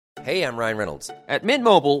Hey, I'm Ryan Reynolds. At Mint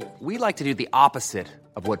Mobile, we like to do the opposite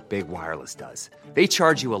of what Big Wireless does. They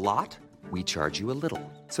charge you a lot, we charge you a little.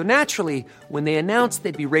 So naturally, when they announced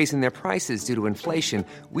they'd be raising their prices due to inflation,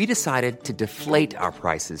 we decided to deflate our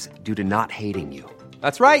prices due to not hating you.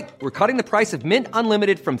 That's right. We're cutting the price of Mint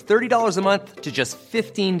Unlimited from $30 a month to just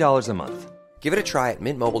 $15 a month. Give it a try at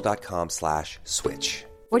mintmobile.com/switch.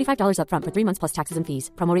 $45 up front for 3 months plus taxes and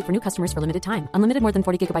fees. Promo rate for new customers for limited time. Unlimited more than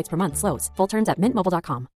 40 gigabytes per month. Slows full terms at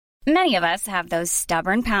mintmobile.com. Many of us have those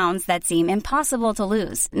stubborn pounds that seem impossible to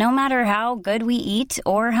lose, no matter how good we eat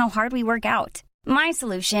or how hard we work out. My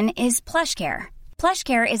solution is PlushCare.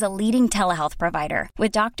 PlushCare is a leading telehealth provider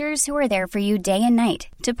with doctors who are there for you day and night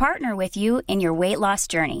to partner with you in your weight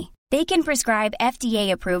loss journey. They can prescribe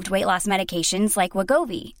FDA-approved weight loss medications like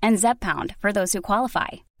Wegovy and Zepbound for those who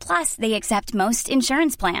qualify. Plus, they accept most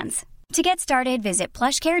insurance plans. To get started, visit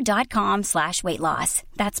plushcare.com/weightloss.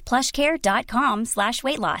 That's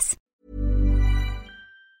plushcare.com/weightloss.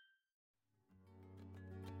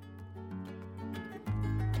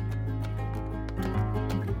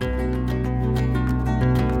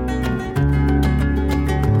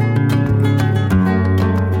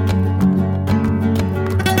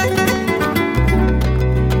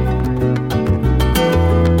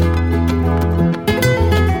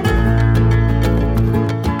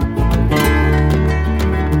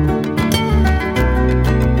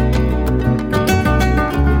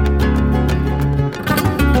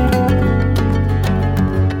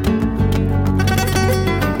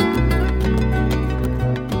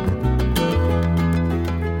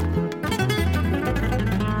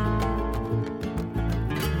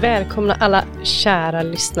 Välkomna alla kära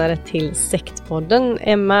lyssnare till Sektpodden.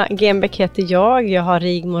 Emma Genbeck heter jag. Jag har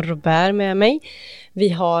Rigmor Robert med mig. Vi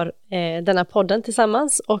har denna podden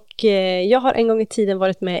tillsammans och jag har en gång i tiden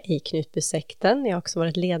varit med i Knutbysekten. Jag har också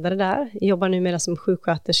varit ledare där. Jag jobbar numera som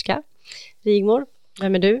sjuksköterska. Rigmor,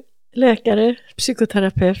 vem är du? Läkare,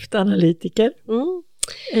 psykoterapeut, analytiker.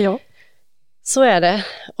 Är jag. Så är det.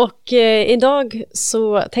 Och idag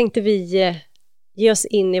så tänkte vi ge oss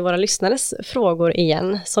in i våra lyssnares frågor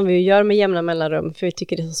igen, som vi gör med jämna mellanrum, för vi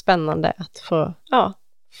tycker det är så spännande att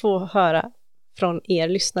få höra från er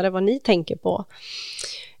lyssnare vad ni tänker på.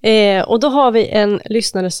 Och då har vi en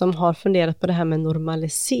lyssnare som har funderat på det här med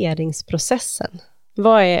normaliseringsprocessen.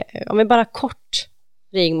 Om vi bara kort,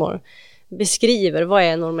 Rigmor, beskriver, vad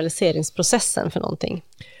är normaliseringsprocessen för någonting?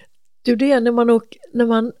 Du, det är när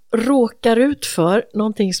man råkar ut för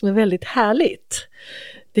någonting som är väldigt härligt.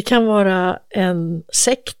 Det kan vara en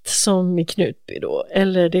sekt som i Knutby då,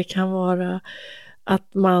 eller det kan vara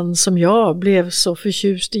att man som jag blev så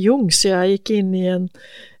förtjust i Jung så jag gick in i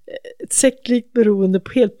ett sektligt beroende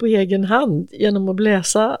helt på egen hand genom att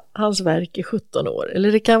läsa hans verk i 17 år.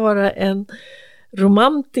 Eller det kan vara en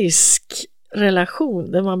romantisk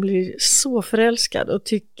relation där man blir så förälskad och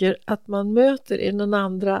tycker att man möter i den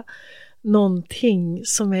andra någonting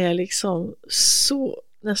som är liksom så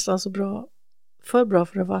nästan så bra, för bra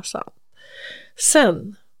för att vara sant.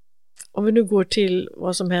 Sen, om vi nu går till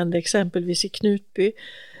vad som hände exempelvis i Knutby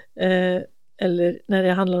eller när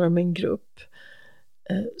det handlar om en grupp,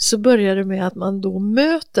 så börjar det med att man då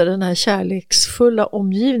möter den här kärleksfulla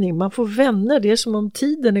omgivningen. Man får vänner, det är som om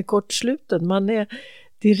tiden är kortsluten. Man är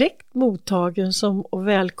direkt mottagen och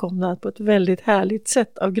välkomnad på ett väldigt härligt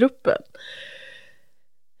sätt av gruppen.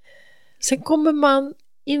 Sen kommer man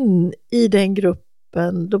in i den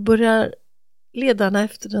gruppen, då börjar ledarna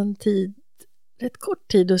efter en kort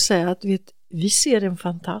tid att säga att vi ser en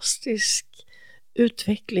fantastisk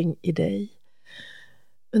utveckling i dig.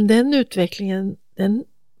 Men den utvecklingen, den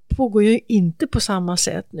pågår ju inte på samma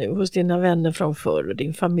sätt nu hos dina vänner från förr och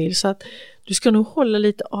din familj, så att du ska nog hålla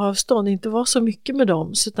lite avstånd, inte vara så mycket med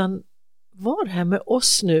dem, utan var här med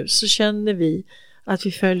oss nu, så känner vi att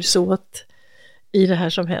vi följs åt i det här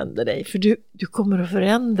som händer dig, för du kommer att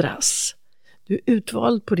förändras. Du är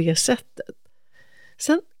utvald på det sättet.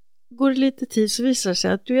 Sen går det lite tid så visar det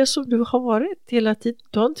sig att du är som du har varit hela tiden.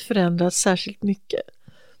 Du har inte förändrats särskilt mycket.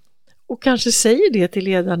 Och kanske säger det till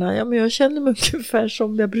ledarna. Ja, men jag känner mig ungefär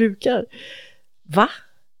som jag brukar. Va?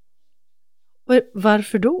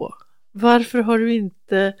 Varför då? Varför har du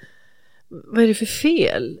inte... Vad är det för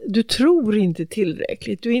fel? Du tror inte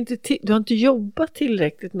tillräckligt. Du har inte jobbat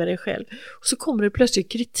tillräckligt med dig själv. Och så kommer det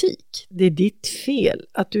plötsligt kritik. Det är ditt fel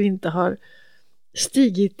att du inte har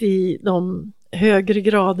stigit i de högre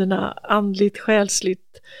graderna, andligt,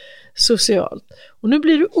 själsligt, socialt. Och nu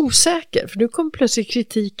blir du osäker, för nu kommer plötsligt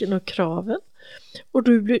kritiken och kraven. Och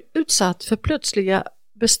du blir utsatt för plötsliga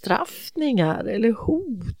bestraffningar eller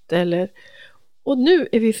hot. Och nu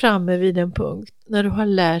är vi framme vid en punkt när du har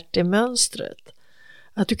lärt dig mönstret.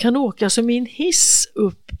 Att du kan åka som i en hiss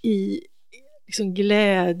upp i liksom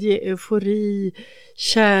glädje, eufori,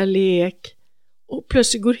 kärlek. Och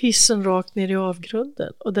plötsligt går hissen rakt ner i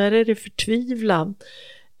avgrunden. Och där är det förtvivlan,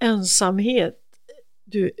 ensamhet,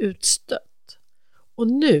 du är utstött. Och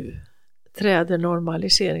nu träder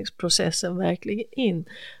normaliseringsprocessen verkligen in.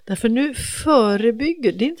 Därför nu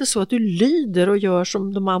förebygger, det är inte så att du lyder och gör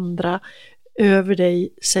som de andra över dig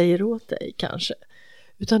säger åt dig kanske.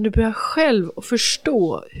 Utan du börjar själv att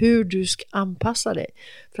förstå hur du ska anpassa dig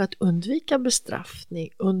för att undvika bestraffning,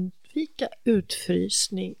 undvika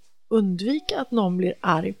utfrysning, undvika att någon blir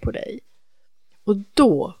arg på dig. Och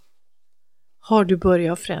då har du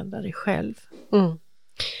börjat förändra dig själv. Mm.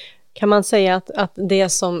 Kan man säga att det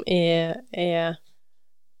som är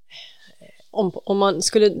om man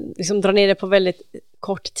skulle liksom dra ner det på väldigt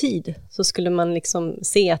kort tid, så skulle man liksom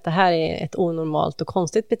se att det här är ett onormalt och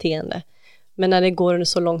konstigt beteende. Men när det går under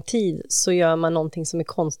så lång tid så gör man någonting som är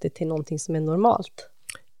konstigt till någonting som är normalt.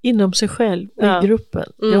 Inom sig själv och i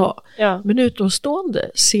gruppen. Ja. Men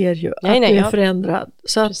utomstående ser ju att du är förändrad.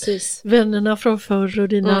 Så att vännerna från förr och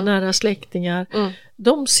dina nära släktingar,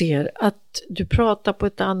 de ser att du pratar på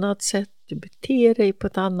ett annat sätt, du beter dig på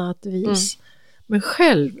ett annat vis. Men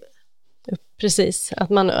själv... Precis, att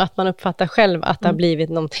man uppfattar själv att det har blivit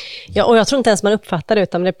något. Ja, och jag tror inte ens man uppfattar det,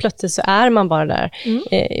 utan det plötsligt så är man bara där.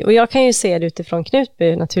 Och jag kan ju se det utifrån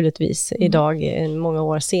Knutby naturligtvis idag, många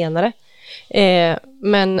år senare.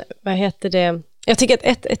 Men vad heter det? Jag tycker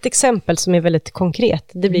att ett exempel som är väldigt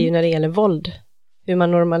konkret, det blir ju när det gäller våld. Hur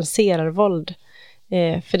man normaliserar våld.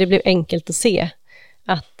 För det blir enkelt att se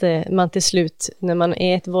att man till slut, när man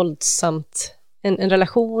är ett våldsamt, en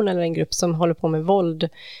relation eller en grupp som håller på med våld,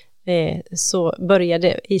 så börjar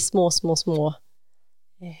det i små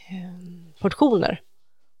portioner.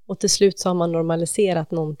 Och till slut så har man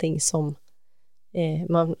normaliserat någonting som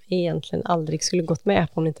man egentligen aldrig skulle gått med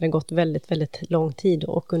på om det inte hade gått väldigt, väldigt lång tid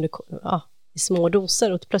och under, i små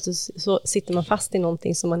doser. Och plötsligt så sitter man fast i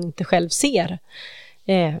någonting som man inte själv ser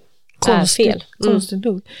fel. Konstigt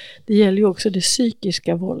nog. Det gäller ju också det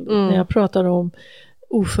psykiska våldet. När jag pratar om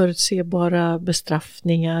oförutsebara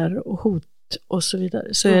bestraffningar och hot och så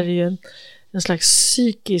vidare, så är det ju en slags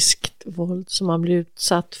psykiskt våld som man blir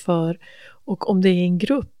utsatt för. Och om det är en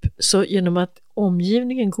grupp, så genom att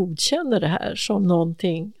omgivningen godkänner det här som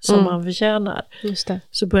någonting som man förtjänar,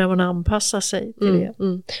 så börjar man anpassa sig till det.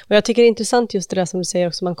 Och jag tycker det är intressant just det där som du säger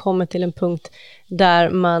också, man kommer till en punkt där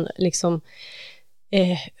man liksom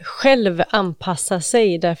själv anpassar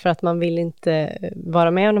sig därför att man vill inte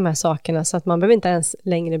vara med om de här sakerna, så att man behöver inte ens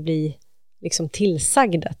längre bli liksom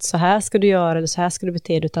tillsagd att så här ska du göra eller så här ska du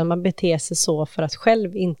bete dig, utan man beter sig så för att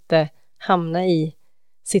själv inte hamna i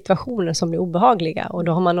situationer som blir obehagliga, och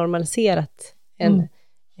då har man normaliserat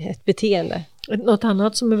ett beteende. Något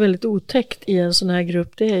annat som är väldigt otäckt i en sån här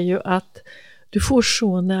grupp, det är ju att du får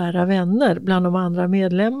så nära vänner bland de andra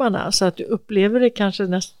medlemmarna så att du upplever det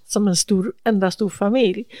kanske som en enda stor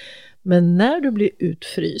familj. Men när du blir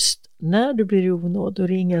utfryst, när du blir i onåd, då är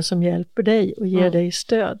det ingen som hjälper dig och ger dig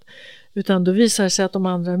stöd. Utan då visar det sig att de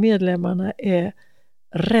andra medlemmarna är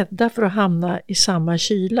rädda för att hamna i samma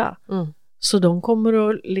kyla. Så de kommer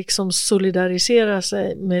att liksom solidarisera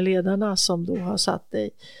sig med ledarna som då har satt dig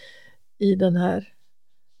i den här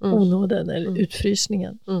onåden eller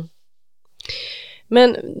utfrysningen.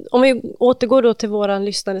 Men om vi återgår då till våran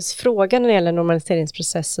lyssnares fråga när det gäller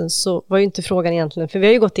normaliseringsprocessen, så var ju inte frågan egentligen, för vi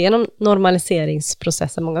har ju gått igenom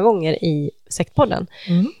normaliseringsprocessen många gånger i Sektpodden.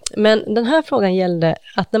 Men den här frågan gällde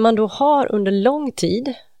att när man då har under lång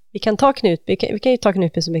tid, vi kan ju ta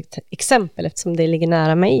Knutby som ett exempel eftersom det ligger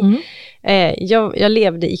nära mig. Jag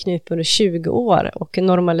levde i Knutby under 20 år och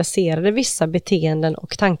normaliserade vissa beteenden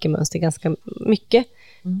och tankemönster ganska mycket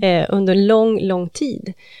under lång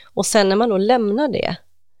tid. Och sen när man då lämnar det,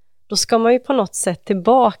 då ska man ju på något sätt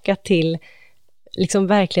tillbaka till liksom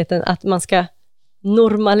verkligheten, att man ska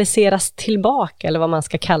normaliseras tillbaka, eller vad man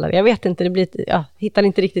ska kalla det. Jag vet inte, hittar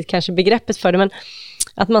inte riktigt kanske begreppet för det, men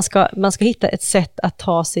att man ska hitta ett sätt att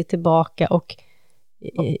ta sig tillbaka och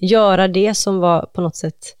göra det som var på något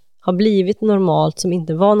sätt har blivit normalt, som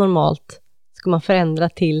inte var normalt, ska man förändra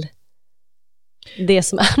till det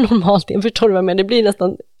som är normalt. Jag förstår vad jag menar, det blir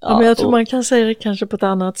nästan... men jag tror man kan säga det kanske på ett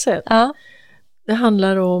annat sätt. Det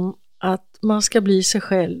handlar om att man ska bli sig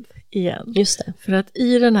själv igen. Just det. För att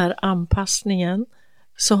i den här anpassningen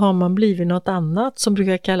så har man blivit något annat som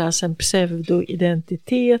brukar kallas en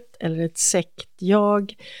pseudoidentitet eller ett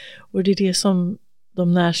sektjag. Och det är det som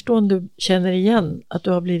de närstående känner igen, att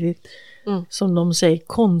du har blivit, som de säger,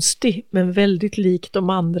 konstig men väldigt lik de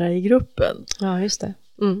andra i gruppen. Ja, just det.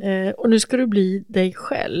 Och nu ska du bli dig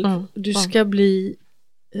själv. Du ska bli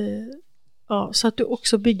Ja, så att du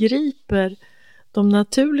också begriper de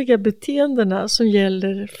naturliga beteendena som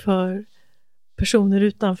gäller för personer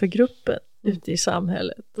utanför gruppen ute i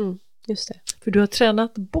samhället. Just det. För du har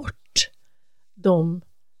tränat bort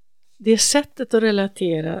det sättet att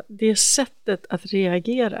relatera, det sättet att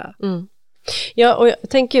reagera. Ja, och jag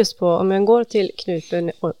tänker just på, om jag går till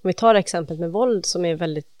Knutby, och vi tar exemplet med våld som är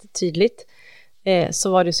väldigt tydligt,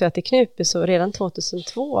 så var det så att i Knutby så redan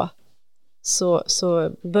 2002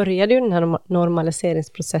 så började ju den här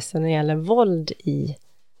normaliseringsprocessen när det gäller våld i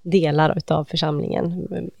delar av församlingen.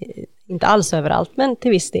 Inte alls överallt, men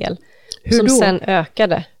till viss del. Hur som då? Sen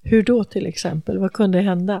ökade. Hur då till exempel? Vad kunde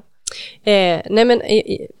hända? Nej men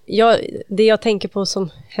det jag tänker på som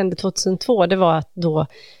hände 2002, det var att då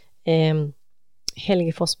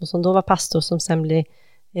Helge Fossmo, som då var pastor, som sen blev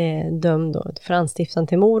dömd då för anstiftan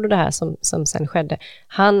till mord och det här som sen skedde.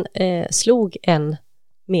 Han slog en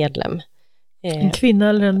medlem. En kvinna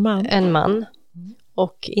eller en man? En man.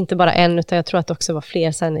 Och inte bara en, utan jag tror att det också var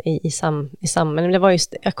fler sen i men det var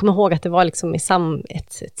just, jag kommer ihåg att det var liksom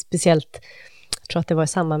ett speciellt, jag tror att det var i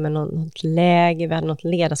samband med något läger, vi hade något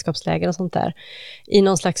ledarskapsläger och sånt där, i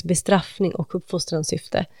någon slags bestraffning och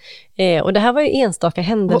uppfostranssyfte. Och det här var ju enstaka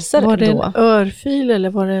händelser. Var det då. En örfil eller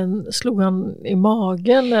var det slog han i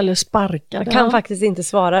magen eller sparkade? Jag kan faktiskt inte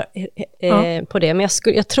svara på det, men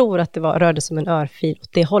jag tror att det rörde sig om en örfil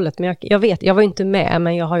åt det hållet. Men jag vet, jag var inte med,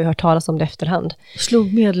 men jag har ju hört talas om det efterhand.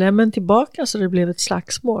 Slog medlemmen tillbaka så det blev ett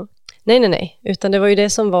slagsmål? Nej, utan det var ju det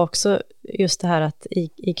som var också just det här att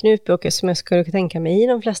i Knutby, och som jag skulle tänka mig i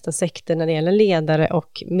de flesta sekter när det gäller ledare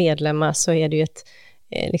och medlemmar, så är det ju ett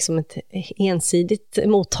ensidigt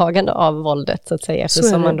mottagande av våldet, så att säga,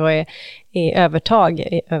 eftersom man då är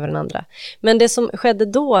övertag över den andra. Men det som skedde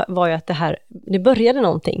då var ju att det började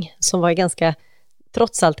någonting som var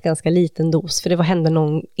trots allt ganska liten dos, för det hände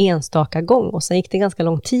någon enstaka gång, och sen gick det ganska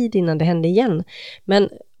lång tid innan det hände igen. Men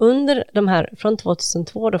under de här, från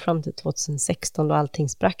 2002 då fram till 2016 då allting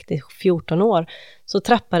sprack, det 14 år, så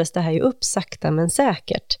trappades det här ju upp sakta men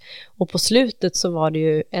säkert. Och på slutet så var det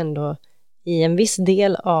ju ändå i en viss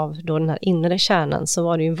del av då den här inre kärnan, så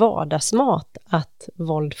var det ju vardagsmat att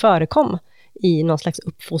våld förekom i någon slags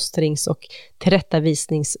uppfostrings- och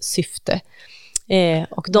tillrättavisningssyfte.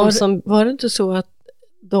 Och var det inte så att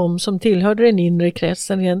de som tillhörde den inre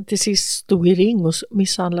kretsen igen till sist stod i ring och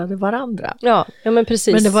misshandlade varandra? Ja, men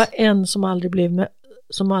precis. Men det var en som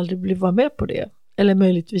aldrig var med på det. Eller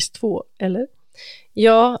möjligtvis två, eller?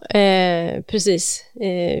 Ja, precis.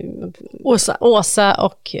 Åsa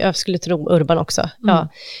och jag skulle tro Urban också. Ja,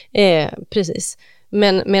 precis.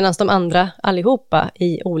 Men medan de andra allihopa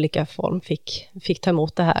i olika form fick ta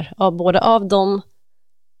emot det här. Både av de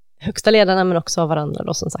högsta ledarna, men också av varandra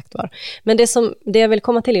då, som sagt var. Men det jag vill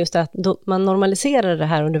komma till är just det att man normaliserade det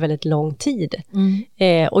här under väldigt lång tid.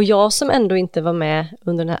 Och jag som ändå inte var med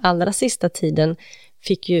under den här allra sista tiden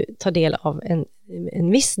fick ju ta del av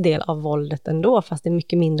en viss del av våldet ändå, fast i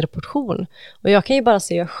mycket mindre portion. Och jag kan ju bara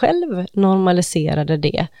se att jag själv normaliserade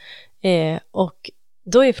det. Och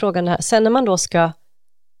då är frågan här, sen när man då ska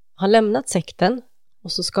ha lämnat sekten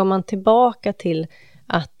och så ska man tillbaka till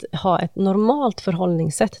att ha ett normalt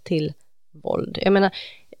förhållningssätt till våld. Jag menar,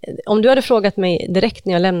 om du hade frågat mig direkt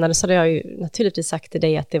när jag lämnade, så hade jag ju naturligtvis sagt till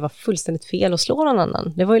dig att det var fullständigt fel att slå någon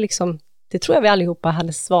annan. Det var ju liksom, det tror jag vi allihopa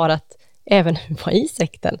hade svarat även när vi var i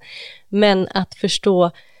sekten. Men att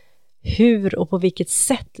förstå hur och på vilket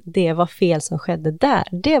sätt det var fel som skedde där,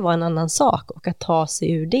 det var en annan sak, och att ta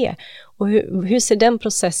sig ur det. Och hur ser den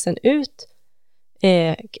processen ut?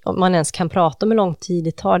 Om man ens kan prata om hur lång tid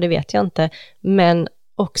det tar, det vet jag inte. Men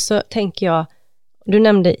också tänker jag, du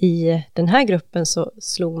nämnde i den här gruppen så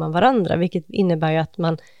slog man varandra, vilket innebär ju att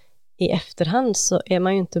man i efterhand så är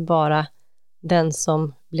man ju inte bara den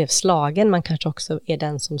som blev slagen, man kanske också är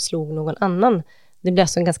den som slog någon annan. Det blir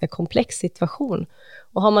alltså en ganska komplex situation.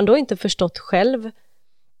 Och har man då inte förstått själv,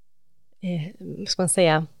 ska man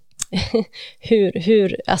säga,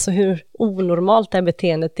 hur onormalt det här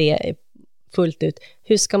beteendet är fullt ut,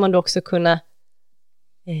 hur ska man då också kunna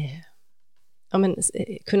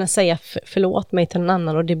kunna säga förlåt mig till någon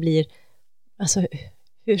annan, och det blir, alltså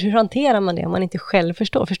hur hanterar man det om man inte själv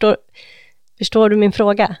förstår du min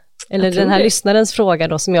fråga? Eller den här lyssnarens fråga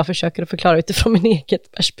då, som jag försöker att förklara utifrån min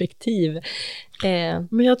eget perspektiv.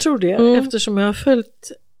 Men jag tror det, eftersom jag har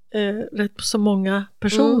följt rätt så många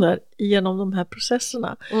personer genom de här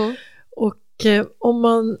processerna. Och om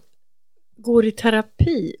man går i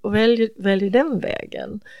terapi och väljer den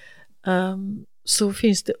vägen, så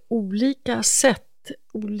finns det olika sätt.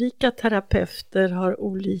 Olika terapeuter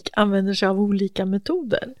använder sig av olika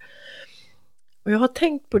metoder. Och jag har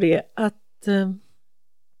tänkt på det att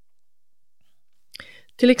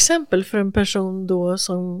Till exempel för en person då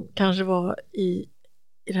som kanske var i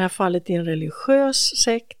det här fallet i en religiös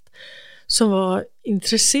sekt, som var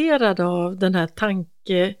intresserad av den här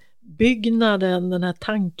tankebyggnaden, den här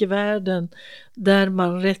tankevärlden där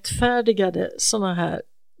man rättfärdigade sådana här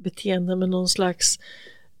beteenden med någon slags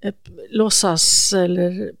låtsas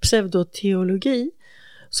eller pseudoteologi,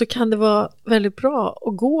 så kan det vara väldigt bra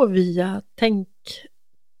att gå via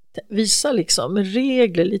visa liksom med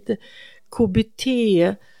regler, lite KBT,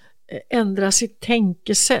 ändra sitt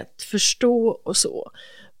tänkesätt, förstå och så.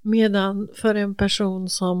 Medan för en person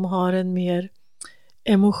som har en mer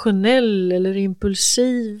emotionell eller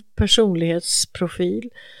impulsiv personlighetsprofil,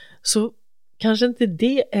 så kanske inte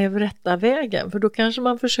det är rätta vägen, för då kanske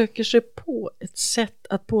man försöker sig på ett sätt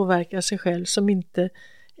att påverka sig själv som inte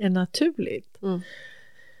är naturligt.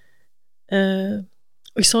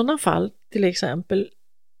 Och i sådana fall till exempel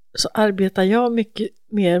så arbetar jag mycket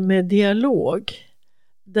mer med dialog,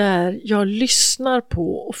 där jag lyssnar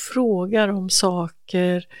på och frågar om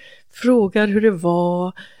saker, frågar hur det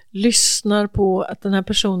var, lyssnar på att den här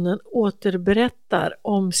personen återberättar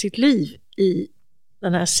om sitt liv i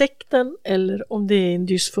den här sekten, eller om det är en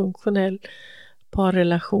dysfunktionell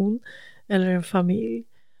parrelation eller en familj.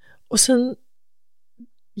 Och sen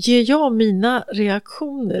ger jag mina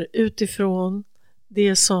reaktioner utifrån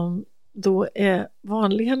det som då är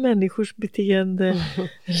vanliga människors beteende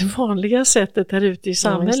eller vanliga sättet här ute i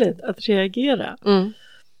samhället att reagera.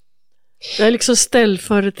 Jag är liksom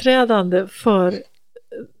ställföreträdande för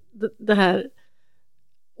det här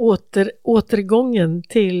återgången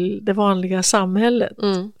till det vanliga samhället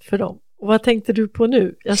för dem. Och vad tänkte du på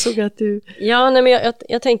nu? Jag såg att du... Ja, nej, men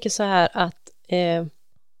jag tänker så här att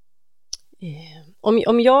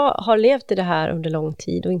om jag har levt i det här under lång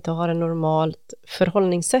tid och inte har en normalt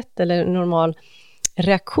förhållningssätt eller en normal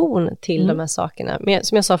reaktion till de här sakerna. Men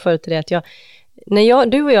som jag sa förut till dig, att när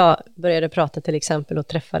du och jag började prata till exempel och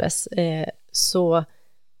träffades, så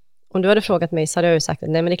om du hade frågat mig så hade jag ju sagt att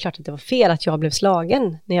nej, men det är klart att det var fel att jag blev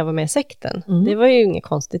slagen när jag var med i sekten. Det var ju inget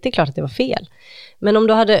konstigt, det är klart att det var fel. Men om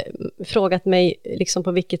du hade frågat mig liksom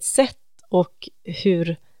på vilket sätt och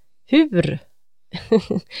hur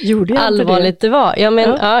allvarligt det var. Ja,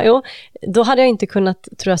 men, då hade jag inte kunnat,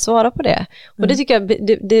 tror jag, svara på det. Och det tycker jag,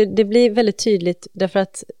 det blir väldigt tydligt, därför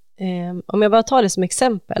att om jag bara tar det som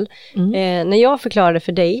exempel, när jag förklarade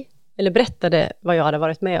för dig, eller berättade vad jag hade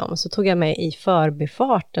varit med om, så tog jag med i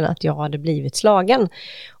förbifarten att jag hade blivit slagen.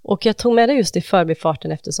 Och jag tog med det just i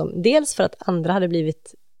förbifarten eftersom, dels för att andra hade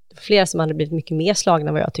blivit, flera som hade blivit mycket mer slagna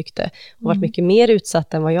än vad jag tyckte, och varit mycket mer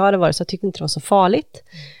utsatta än vad jag hade varit, så jag tyckte inte det var så farligt.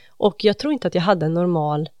 Och jag tror inte att jag hade en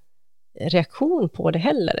normal reaktion på det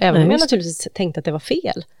heller, även om jag naturligtvis tänkte att det var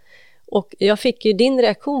fel. Och jag fick ju din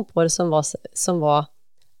reaktion på det som var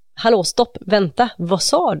hallå, stopp, vänta, vad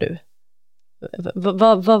sa du?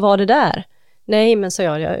 Vad var det där? Nej, men sa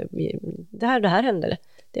jag det här hände.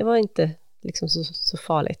 Det var inte liksom så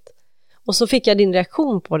farligt. Och så fick jag din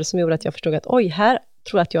reaktion på det som gjorde att jag förstod att oj, här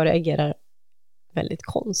tror jag att jag reagerar väldigt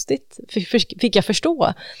konstigt. Fick jag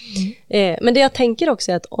förstå. Men det jag tänker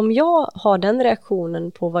också är att om jag har den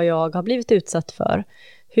reaktionen på vad jag har blivit utsatt för,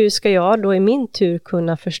 hur ska jag då i min tur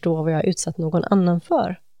kunna förstå vad jag har utsatt någon annan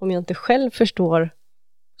för? Om jag inte själv förstår,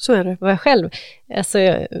 så är det, vad jag själv... Alltså,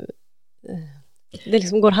 det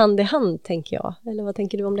liksom går hand i hand, tänker jag. Eller vad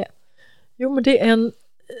tänker du om det? Jo, men det är en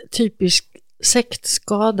typisk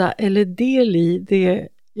sektskada eller del i det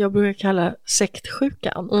jag brukar kalla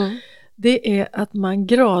sektsjukan. Det är att man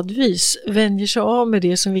gradvis vänjer sig av med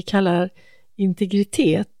det som vi kallar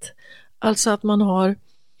integritet. Alltså att man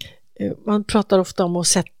pratar ofta om att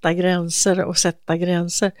sätta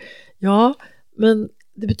gränser. Ja, men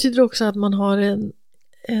det betyder också att man har en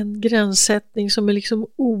gränssättning som är liksom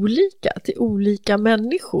olika till olika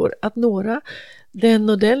människor. Att den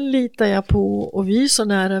och den litar jag på, och vi är så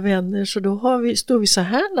nära vänner, så då står vi så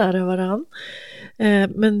här nära varann.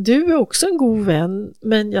 Men du är också en god vän,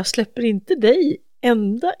 men jag släpper inte dig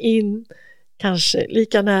ända in kanske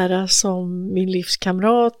lika nära som min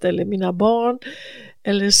livskamrat eller mina barn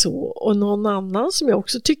eller så. Och någon annan som jag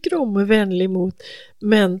också tycker om och är vänlig mot,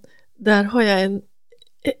 men där har jag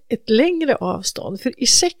ett längre avstånd. För i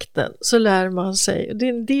sekten så lär man sig, och det är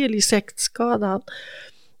en del i sektskadan,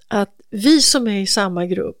 att vi som är i samma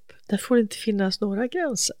grupp, där får det inte finnas några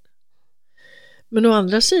gränser. Men å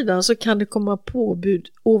andra sidan så kan det komma påbud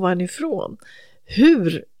ovanifrån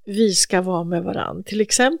hur vi ska vara med varandra. Till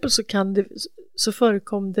exempel så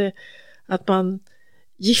förekom det att man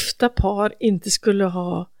gifta par inte skulle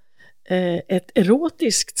ha ett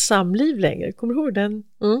erotiskt samliv längre. Kommer du ihåg den?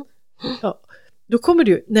 Ja. Då kommer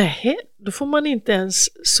du, då får man inte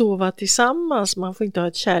ens sova tillsammans, man får inte ha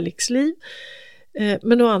ett kärleksliv.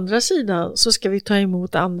 Men å andra sidan så ska vi ta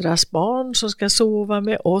emot andras barn som ska sova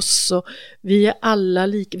med oss, och vi är alla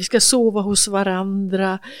lika, vi ska sova hos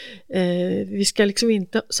varandra, vi ska liksom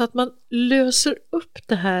inte, så att man löser upp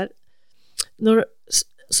det här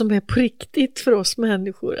som är på riktigt för oss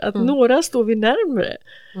människor, att några står vi närmare,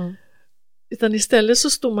 utan istället så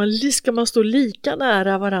ska man stå lika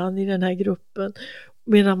nära varandra i den här gruppen,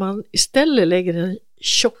 medan man istället lägger den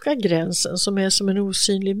tjocka gränsen som är som en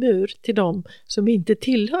osynlig mur till dem som inte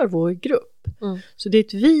tillhör vår grupp. Så det är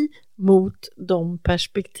ett vi mot de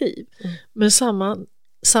perspektiv. Men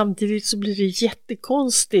samtidigt så blir det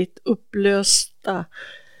jättekonstigt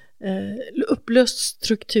upplöst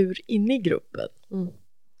struktur inne i gruppen.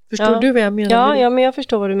 Förstår du vad jag menar? Ja, men jag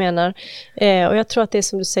förstår vad du menar. Och jag tror att det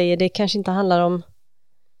som du säger, det kanske inte handlar om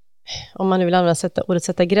man nu vill använda ordet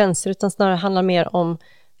sätta gränser, utan snarare handlar mer om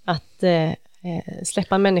att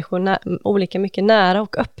släppa människor olika mycket nära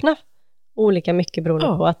och öppna olika mycket beroende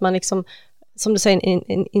på att man liksom, som du säger,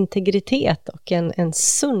 en integritet och en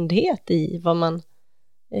sundhet i vad man,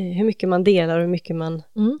 hur mycket man delar och hur mycket man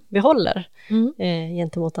behåller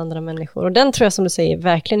gentemot andra människor. Och den tror jag, som du säger,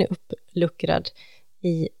 verkligen är uppluckrad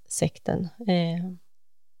i sekten.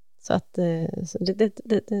 Så att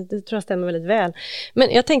det tror jag stämmer väldigt väl.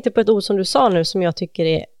 Men jag tänkte på ett ord som du sa nu som jag tycker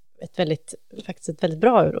är faktiskt ett väldigt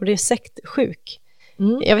bra ord, och det är sektsjuk.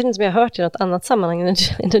 Jag vet inte om jag har hört i något annat sammanhang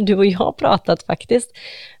när du och jag har pratat faktiskt.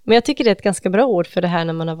 Men jag tycker det är ett ganska bra ord för det här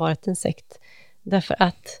när man har varit en sekt. Därför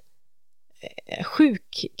att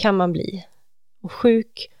sjuk kan man bli. Och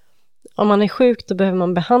om man är sjuk då behöver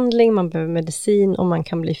man behandling, man behöver medicin och man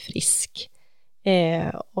kan bli frisk.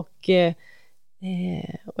 Och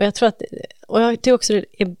jag tror att, och jag tycker också det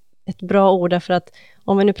är ett bra ord, därför att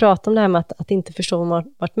om vi nu pratar om det här med att inte förstå vad man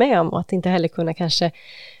har varit med om, och att inte heller kunna kanske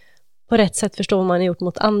på rätt sätt förstå vad man har gjort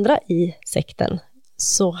mot andra i sekten,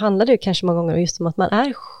 så handlar det ju kanske många gånger just om att man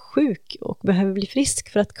är sjuk och behöver bli frisk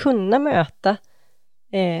för att kunna möta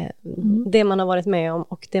det man har varit med om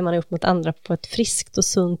och det man har gjort mot andra på ett friskt och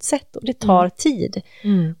sunt sätt, och det tar tid.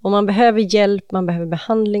 Och man behöver hjälp, man behöver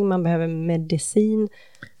behandling, man behöver medicin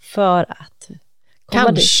för att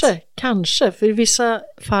Kanske, för i vissa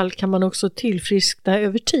fall kan man också tillfriskna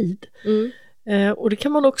över tid. Och det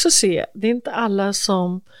kan man också se. Det är inte alla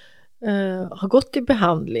som har gått i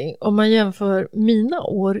behandling. Om man jämför mina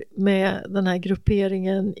år med den här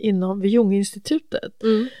grupperingen vid Junginstitutet,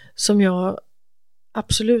 som jag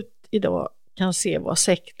absolut idag kan se var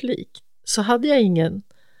sektlik, så hade jag ingen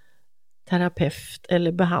terapeut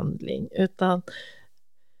eller behandling, utan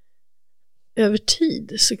över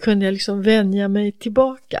tid så kunde jag liksom vänja mig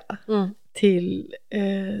tillbaka till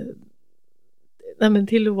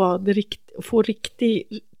till att vara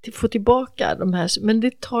få tillbaka de här, men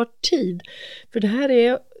det tar tid, för det här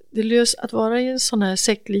är att vara i en sån här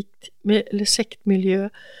sektmiljö,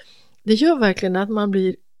 det gör verkligen att man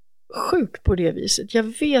blir sjuk på det viset.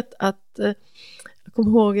 Jag vet att jag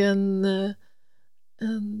kommer ihåg en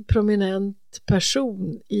prominent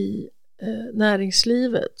person i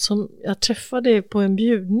näringslivet som jag träffade på en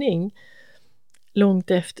bjudning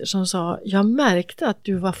långt efter, som sa: jag märkte att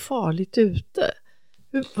du var farligt ute.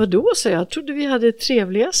 Vadå, sa jag. Trodde vi hade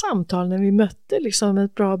trevliga samtal när vi mötte, liksom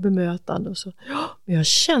ett bra bemötande och så. Men jag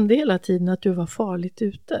kände hela tiden att du var farligt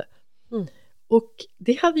ute. Och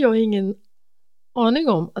det hade jag ingen aning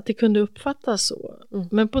om att det kunde uppfattas så.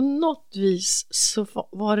 Men på något vis så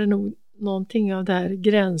var det nog någonting av det här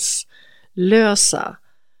gränslösa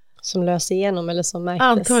som löser igenom, eller som märktes.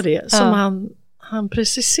 Antar det, som han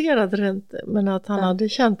preciserade det inte, men att han hade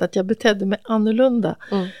känt att jag betedde mig annorlunda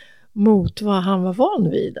mot vad han var van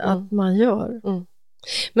vid att man gör.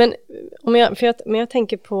 Men jag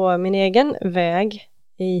tänker på min egen väg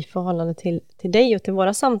i förhållande till dig och till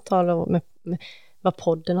våra samtal och med vad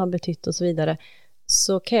podden har betytt och så vidare,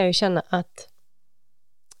 så kan jag ju känna att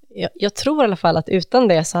jag tror i alla fall att utan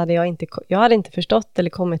det så hade jag hade inte förstått eller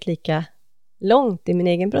kommit lika långt i min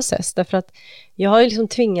egen process, därför att jag har ju liksom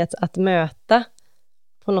tvingats att möta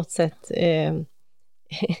på något sätt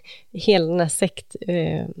hela den här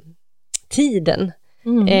sekttiden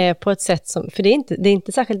på ett sätt som, för det är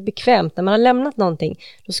inte särskilt bekvämt när man har lämnat någonting.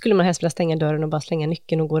 Då skulle man helst vilja stänga dörren och bara slänga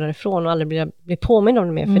nyckeln och gå därifrån och aldrig bli påmind om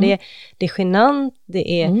det mer, för det är genant,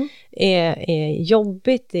 det är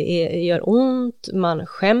jobbigt, det gör ont, man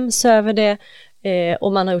skäms över det,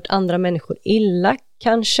 och man har gjort andra människor illa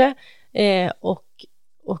kanske, och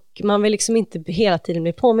man vill liksom inte hela tiden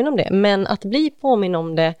bli påminn om det, men att bli påminn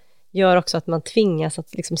om det gör också att man tvingas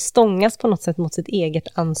att liksom stångas på något sätt mot sitt eget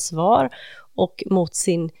ansvar och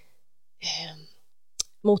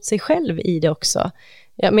mot sig själv i det också.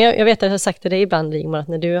 Ja, men jag vet att jag har sagt till dig ibland, Rigmor, att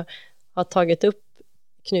när du har tagit upp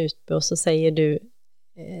Knutby och så säger du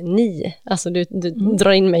ni. Alltså du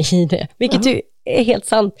drar in mig i det. Vilket ju är helt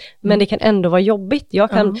sant. Men det kan ändå vara jobbigt.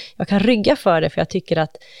 Jag kan rygga för det för jag tycker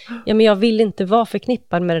att men jag vill inte vara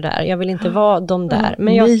förknippad med det där. Jag vill inte vara de där.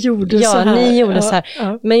 Men ni gjorde så här. Ni gjorde så här.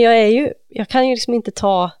 Ja. Men jag kan ju liksom inte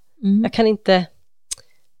jag kan inte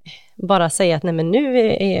bara säga att nej men nu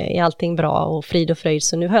är allting bra och frid och fröjd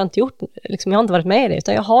så nu har jag inte gjort, liksom, jag har inte varit med i det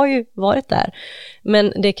utan jag har ju varit där.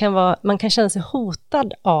 Men det kan vara, man kan känna sig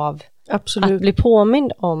hotad av att bli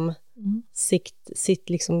påmind om sitt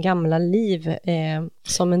liksom gamla liv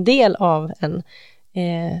som en del av en.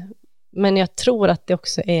 Men jag tror att det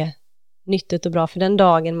också är nyttigt och bra för den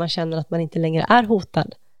dagen man känner att man inte längre är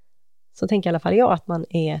hotad. Så tänker i alla fall jag att man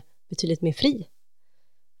är betydligt mer fri.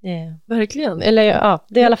 Verkligen. Eller ja,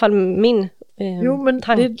 det är i alla fall min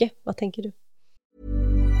tanke. Vad tänker du?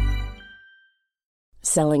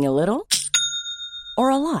 Selling a little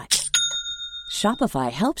or a lot?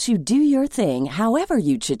 Shopify helps you do your thing however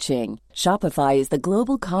you cha-ching. Shopify is the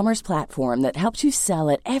global commerce platform that helps you sell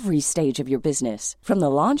at every stage of your business. From the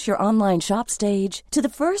launch your online shop stage to the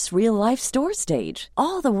first real-life store stage.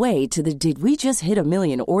 All the way to the did we just hit a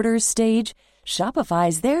million orders stage. Shopify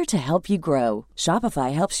is there to help you grow.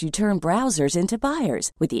 Shopify helps you turn browsers into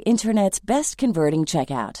buyers with the internet's best converting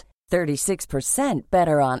checkout. 36%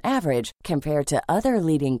 better on average compared to other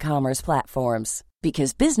leading commerce platforms.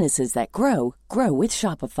 Because businesses that grow, grow with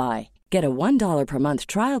Shopify. Get a $1 per month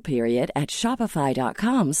trial period at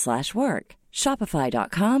shopify.com/work.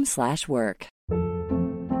 Shopify.com/work.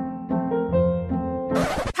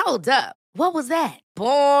 Hold up. What was that?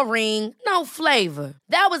 Boring. No flavor.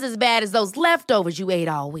 That was as bad as those leftovers you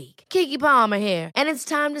ate all week. Keke Palmer here. And it's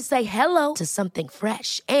time to say hello to something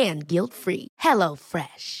fresh and guilt-free. Hello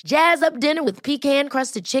Fresh. Jazz up dinner with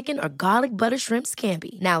pecan-crusted chicken or garlic butter shrimp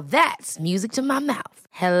scampi. Now that's music to my mouth.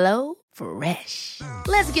 Hello Fresh.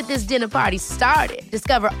 Let's get this dinner party started.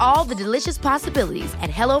 Discover all the delicious possibilities at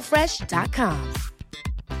hellofresh.com.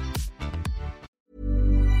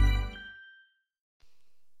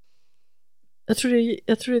 Jag tror det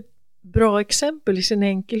är ett bra exempel i sin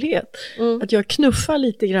enkelhet. Att jag knuffar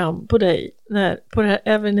lite grann på dig på det här,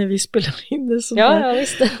 även när vi spelar in det som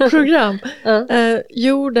program.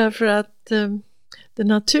 Jo, därför att det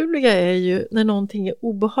naturliga är ju när någonting är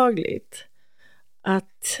obehagligt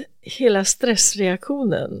att hela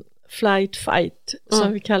stressreaktionen, flight, fight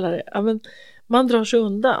som vi kallar det, ja, men man drar sig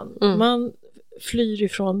undan. Man flyr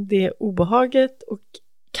ifrån det obehaget och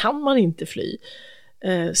kan man inte fly.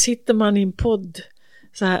 Sitter man i en podd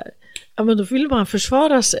så här, ja men då vill man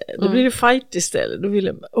försvara sig. Då blir det fight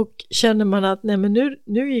istället. Och känner man att nej men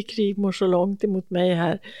nu gick Rigmor så långt emot mig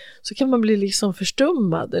här, så kan man bli liksom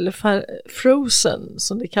förstummad eller frozen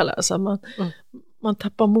som det kallas. Man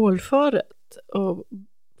tappar målföret och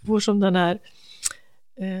får som den här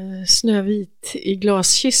Snövit i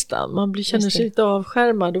glaskistan. Man känner sig lite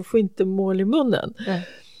avskärmad och får inte mål i munnen.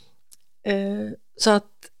 Så att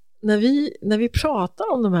när vi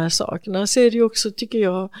pratar om de här sakerna så är det ju också, tycker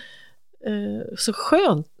jag, så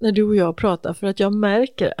skönt när du och jag pratar, för att jag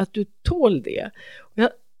märker att du tål det. Och jag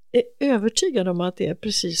är övertygad om att det är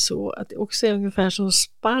precis så, att det också är ungefär som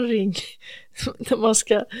sparring när man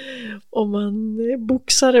om man är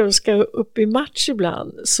boxare och ska upp i match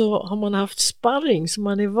ibland, så har man haft sparring som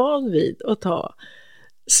man är van vid att ta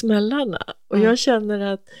smällarna. Och jag känner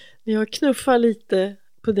att när jag knuffar lite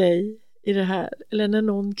på dig i det här, eller när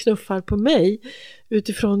någon knuffar på mig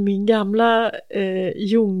utifrån min gamla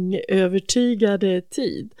Jung-övertygade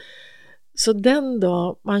tid, så den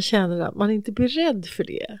dag man känner att man inte blir rädd för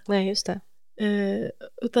det. Nej, just det.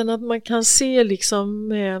 Utan att man kan se liksom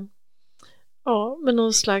med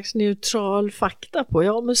någon slags neutral fakta på,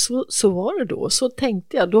 ja men så var det då, så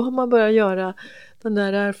tänkte jag. Då har man börjat göra den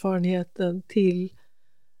där erfarenheten till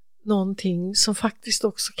någonting som faktiskt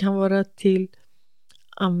också kan vara till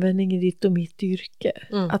användning i ditt och mitt yrke.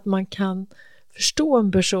 Att man kan förstå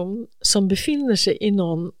en person som befinner sig i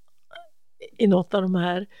något av de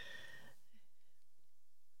här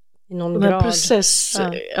process.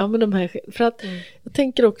 Ja, men de här, för att jag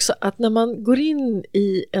tänker också att när man går in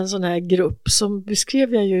i en sån här grupp, som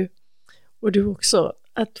beskrev jag ju, och du också,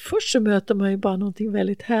 att först så möter man ju bara någonting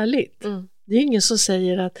väldigt härligt. Det är ingen som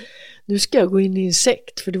säger att nu ska jag gå in i en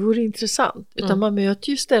sekt för det vore intressant, utan man möter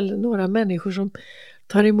ju istället några människor som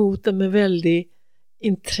tar emot den med väldigt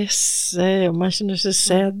intresse, och man känner sig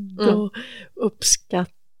sedd och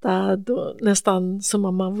uppskattad och nästan som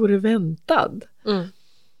om man vore väntad.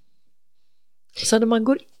 Så när man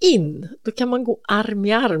går in, då kan man gå arm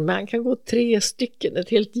i arm. Man kan gå 3 stycken, ett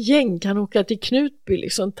helt gäng kan åka till Knutby,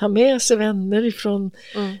 liksom, ta med sig vänner ifrån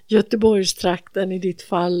Göteborgstrakten i ditt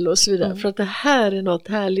fall och så vidare. För att det här är något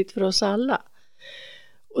härligt för oss alla.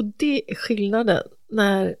 Och det är skillnaden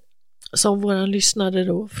när, som våran lyssnare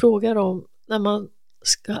då frågar om, när man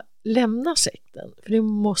ska lämna sekten. För det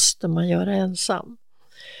måste man göra ensam.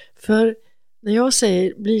 För när jag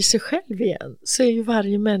säger bli sig själv igen, så är ju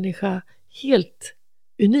varje människa helt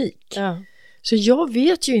unik. Ja. Så jag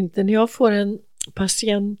vet ju inte när jag får en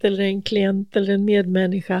patient eller en klient eller en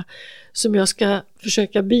medmänniska som jag ska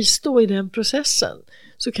försöka bistå i den processen,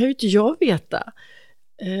 så kan ju inte jag veta.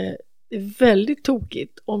 Det är väldigt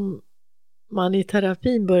tokigt om man i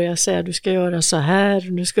terapin börjar säga du ska göra så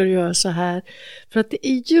här, nu ska du göra så här. För att det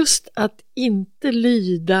är just att inte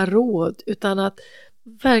lyda råd, utan att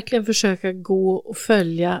verkligen försöka gå och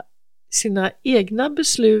följa sina egna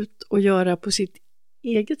beslut och göra på sitt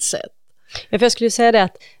eget sätt. Ja, för jag skulle säga det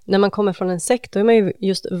att när man kommer från en sekt, då är man ju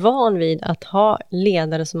just van vid att ha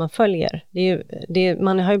ledare som man följer.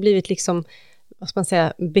 Man har ju blivit liksom, vad ska man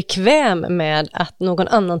säga, bekväm med att någon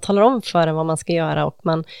annan talar om för en vad man ska göra, och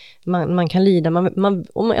man kan lyda.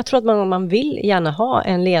 Jag tror att man vill gärna ha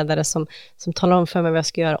en ledare som talar om för mig vad jag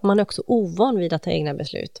ska göra. Och man är också ovan vid att ta egna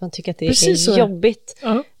beslut. Man tycker att det är jobbigt.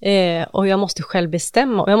 Och jag måste själv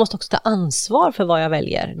bestämma. Och jag måste också ta ansvar för vad jag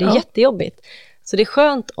väljer. Det är jättejobbigt. Så det är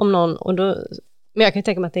skönt om någon... Men jag kan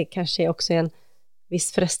tänka mig att det kanske också är en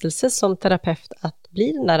viss frestelse som terapeut att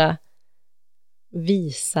bli den där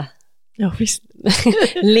visa... Ja, visst.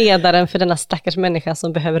 ledaren för denna stackars människa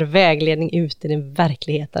som behöver vägledning ut i den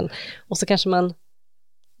verkligheten. Och så kanske man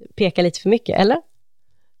pekar lite för mycket, eller?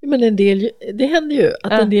 Men det händer ju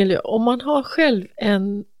att en del, om man har själv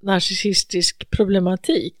en narcissistisk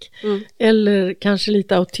problematik eller kanske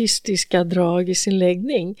lite autistiska drag i sin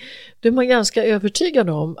läggning, då är man ganska övertygad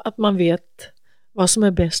om att man vet vad som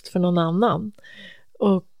är bäst för någon annan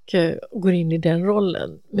och går in i den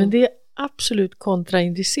rollen. Men det är absolut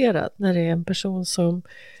kontraindicerat när det är en person som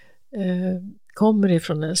kommer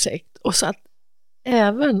ifrån en sekt. Och så att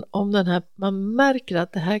även om man märker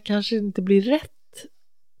att det här kanske inte blir rätt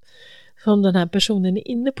som den här personen är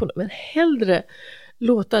inne på, men hellre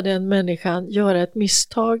låta den människan göra ett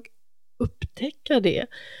misstag, upptäcka det.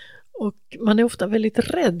 Och man är ofta väldigt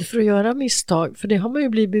rädd för att göra misstag, för det har man ju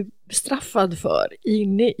blivit bestraffad för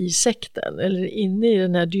inne i sekten eller inne i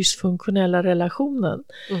den här dysfunktionella relationen.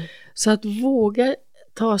 Så att våga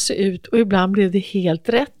ta sig ut, och ibland blev det helt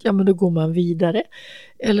rätt, ja men då går man vidare.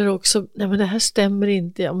 Eller också, nej men det här stämmer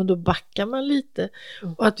inte, ja men då backar man lite.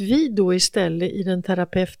 Och att vi då istället i den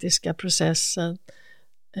terapeutiska processen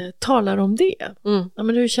talar om det. Ja,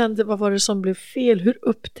 men hur kände, vad var det som blev fel? Hur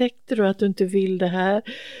upptäckte du att du inte vill det här?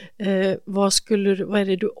 Vad är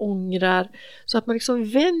det du ångrar? Så att man liksom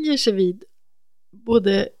vänjer sig vid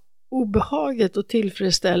både obehaget och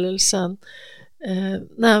tillfredsställelsen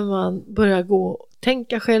när man börjar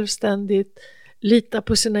tänka självständigt, lita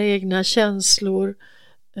på sina egna känslor.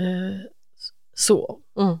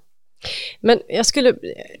 Men jag skulle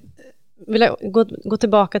vilja gå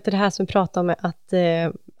tillbaka till det här som vi pratade om,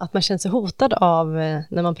 att man känner sig hotad av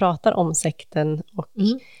när man pratar om sekten, och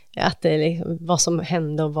att det liksom, vad som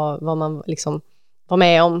hände och vad man liksom var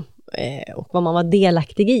med om och vad man var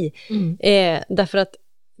delaktig i. Därför att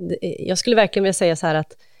jag skulle verkligen vilja säga så här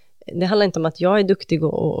att det handlar inte om att jag är duktig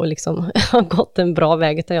och liksom har gått en bra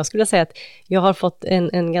väg, utan jag skulle vilja säga att jag har fått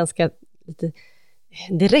en ganska lite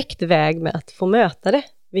direkt väg med att få möta det,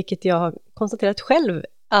 vilket jag har konstaterat själv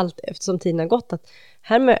allt eftersom tiden har gått, att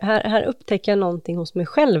här upptäcker jag någonting hos mig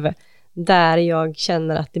själv där jag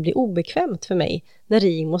känner att det blir obekvämt för mig när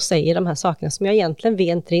Rigmor säger de här sakerna som jag egentligen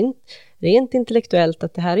vet rent intellektuellt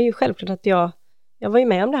att det här är ju självklart att jag var ju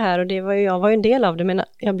med om det här och jag var ju en del av det, men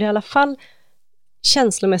jag blir i alla fall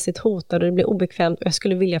känslomässigt hotad och det blir obekvämt och jag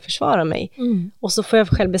skulle vilja försvara mig. Och så får jag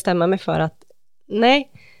själv bestämma mig för att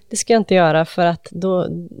nej, det ska jag inte göra, för att då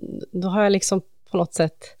har jag liksom på något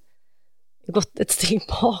sätt gått ett steg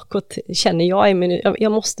bakåt, känner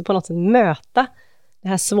jag måste på något sätt möta det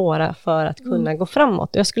här svåra för att kunna gå framåt.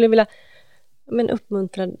 Jag skulle vilja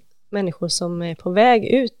uppmuntra människor som är på väg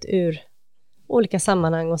ut ur olika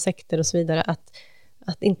sammanhang och sekter och så vidare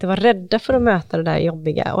att inte vara rädda för att möta det där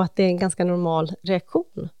jobbiga, och att det är en ganska normal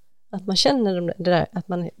reaktion. Att man känner det där, att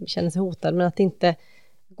man känner sig hotad, men att inte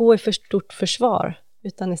gå i för stort försvar,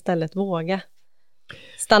 utan istället våga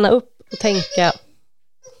stanna upp och tänka.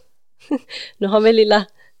 Nu har vi lilla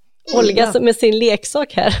Olga med sin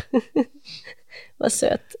leksak här. Vad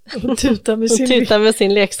söt. Hon tutar med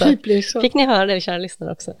sin leksak. Fick ni höra det, kära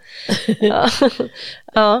lyssnare också?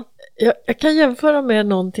 Ja. Jag kan jämföra med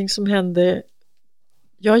någonting som hände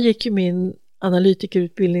jag gick ju min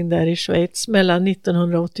analytikerutbildning där i Schweiz mellan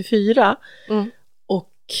 1984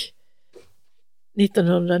 och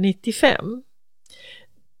 1995.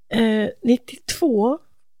 92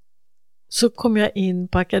 så kom jag in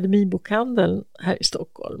på Akademibokhandeln här i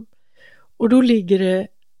Stockholm. Och då ligger det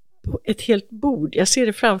ett helt bord, jag ser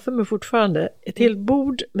det framför mig fortfarande, ett helt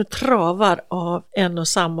bord med travar av en och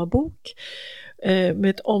samma bok med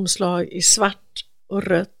ett omslag i svart och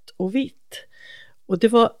rött och vitt. Och det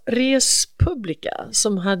var Res Publica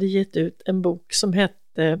som hade gett ut en bok som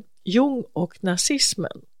hette Jung och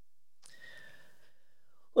nazismen.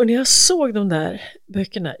 Och när jag såg de där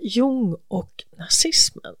böckerna, Jung och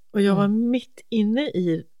nazismen, och jag var mitt inne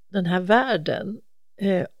i den här världen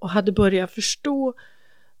och hade börjat förstå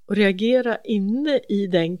och reagera inne i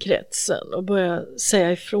den kretsen och börja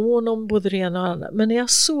säga ifrån om både det ena och det andra. Men när jag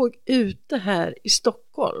såg ute här i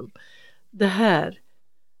Stockholm, det här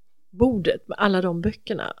bordet med alla de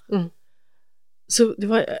böckerna, så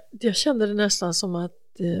jag kände det nästan som att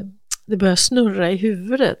det började snurra i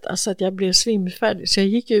huvudet, alltså att jag blev svimfärdig. Så jag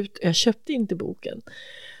gick ut och jag köpte inte boken,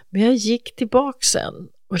 men jag gick tillbaka sen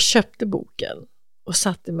och köpte boken och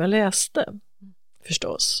satte mig och läste,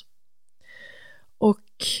 förstås. Och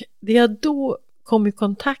det jag då kom i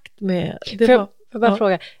kontakt med, det var... Jag bara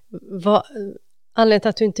fråga, anledningen till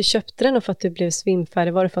att du inte köpte den och för att du blev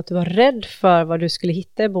svimfärdig, var det för att du var rädd för vad du skulle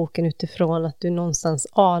hitta i boken utifrån att du någonstans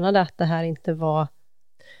anade att det här inte var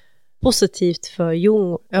positivt för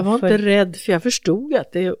Jung? Jag var inte rädd, för jag förstod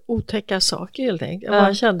att det är otäcka saker helt enkelt. Jag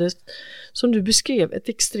bara kände, som du beskrev, ett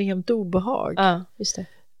extremt obehag. Ja, just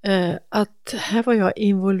det. Att här var jag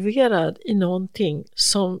involverad i någonting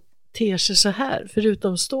som ter sig så här för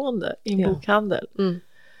utomstående i en bokhandel.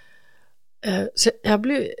 Så jag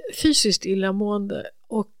blev fysiskt illamående,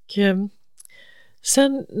 och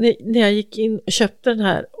sen när jag gick in och köpte den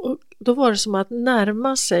här, och då var det som att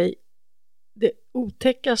närma sig det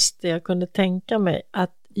otäckaste jag kunde tänka mig,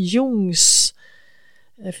 att Jungs,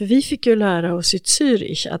 för vi fick ju lära oss i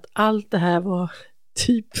Zürich att allt det här var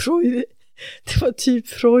typ Freud, det var typ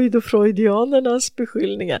Freud och freudianernas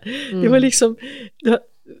beskyllningar. Det var liksom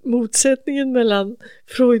motsättningen mellan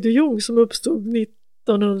Freud och Jung som uppstod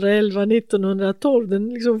 1911-1912, den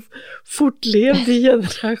liksom fortlevde i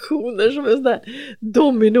generationer som en sån där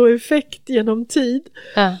dominoeffekt genom tid.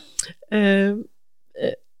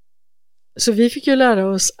 Så vi fick ju lära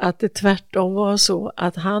oss att det tvärtom var så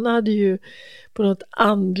att han hade ju på något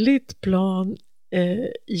andligt plan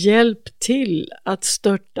hjälpt till att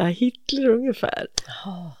störta Hitler ungefär.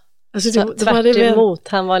 Alltså de hade vänt,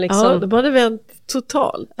 han var liksom... Ja, de hade vänt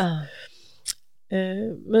totalt.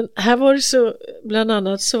 Men här var det så, bland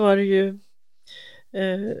annat så var det ju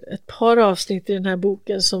ett par avsnitt i den här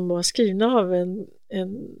boken som var skrivna av en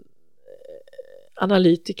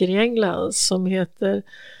analytiker i England som heter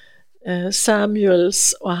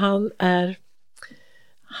Samuels, och han är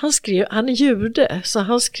jude, så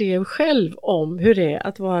han skrev själv om hur det är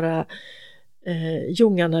att vara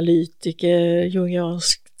Jung-analytiker,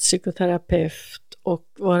 jungiansk psykoterapeut och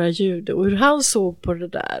vara jude, och hur han såg på det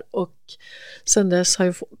där. Och sen dess har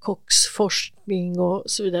ju Cox forskning och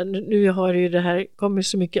så vidare. Nu har ju det här kommit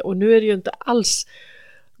så mycket, och nu är det ju inte alls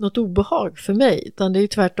något obehag för mig, utan det är ju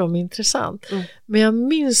tvärtom intressant. Men jag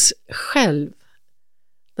minns själv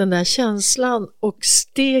den där känslan och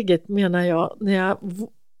steget, menar jag, när jag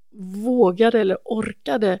vågade eller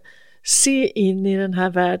orkade se in i den här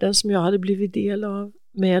världen som jag hade blivit del av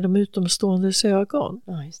med de utomståendes ögon.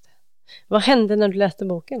 Ja, just det. Vad hände när du läste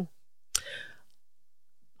boken?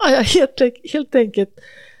 Ja, jag helt enkelt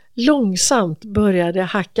långsamt började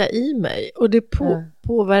hacka i mig, och det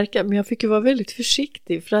påverkade, men jag fick ju vara väldigt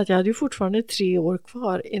försiktig, för att jag hade ju fortfarande 3 år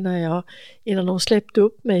kvar innan de släppte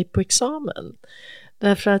upp mig på examen.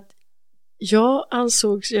 Därför att jag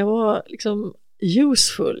var liksom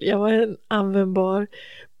useful, jag var användbar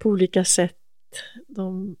på olika sätt.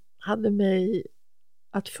 De hade mig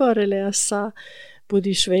att föreläsa både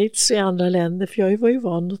i Schweiz och i andra länder, för jag var ju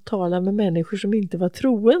van att tala med människor som inte var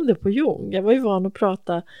troende på Jung. Jag var ju van att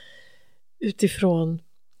prata utifrån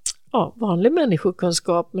vanlig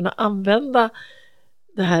människokunskap, men att använda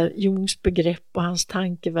det här Jungs begrepp och hans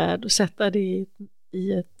tankevärld och sätta det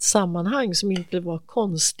i ett sammanhang som inte var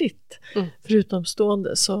konstigt för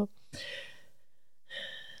utomstående. Så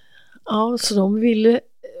de ville,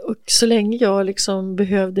 och så länge jag liksom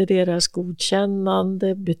behövde deras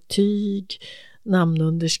godkännande, betyg,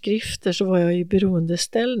 namnunderskrifter, så var jag i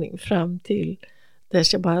beroendeställning fram till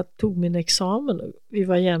dess jag bara tog min examen och vi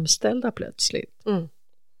var jämställda plötsligt.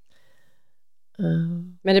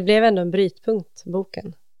 Men det blev ändå en brytpunkt,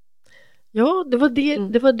 boken. Ja, det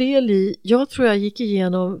var del i, jag tror jag gick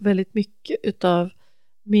igenom väldigt mycket utav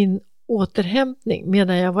min återhämtning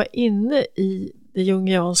medan jag var inne i det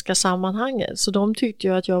jungianska sammanhanget. Så de tyckte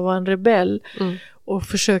ju att jag var en rebell och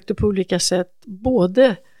försökte på olika sätt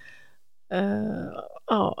både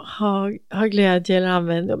ha glädje eller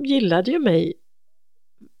använda. De gillade ju mig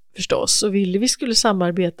förstås och ville vi skulle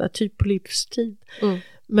samarbeta typ på livstid.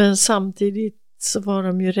 Men samtidigt så var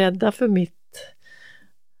de ju rädda för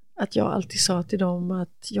att jag alltid sa till dem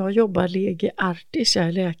att jag jobbar lege artis, jag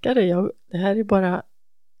är läkare. Det här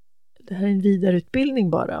är en vidareutbildning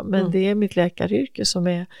bara, men det är mitt läkaryrke som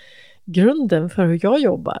är grunden för hur jag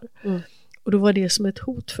jobbar. Och då var det som ett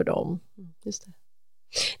hot för dem. Just det.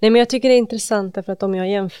 Nej, men jag tycker det är intressant därför att om jag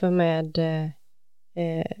jämför med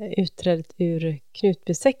utträdet ur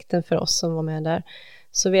Knutbysekten för oss som var med där,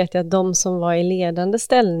 så vet jag att de som var i ledande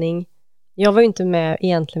ställning, jag var ju inte med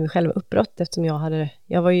egentligen vid själva uppbrott eftersom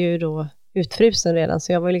jag var ju då utfrusen redan,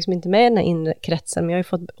 så jag var ju liksom inte med i den här inre kretsen, men jag har ju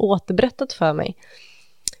fått återberättat för mig.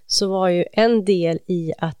 Så var ju en del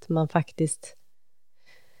i att man faktiskt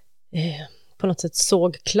på något sätt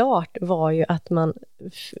såg klart var ju att man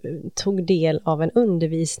tog del av en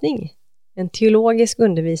undervisning, en teologisk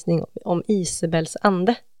undervisning om Isabels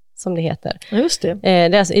ande, som det heter. Just det. Det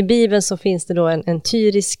är alltså, i Bibeln så finns det då en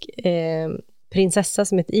tyrisk prinsessa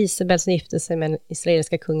som heter Isabel som gifte sig med den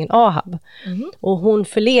israeliska kungen Ahab. Och hon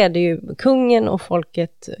förleder ju kungen och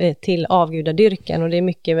folket till avgudadyrkan, och det är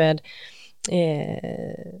mycket med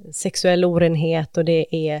sexuell orenhet, och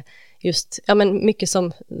det är just mycket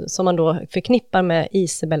som man då förknippar med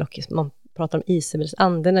Isabel, och man pratar om Isabels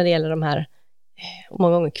ande när det gäller de här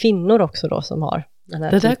många gånger kvinnor också då som har den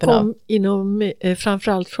här det typen där kom av... inom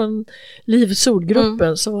framförallt från Livets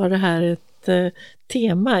ordgruppen så var det här ett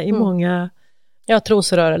tema i många... Ja,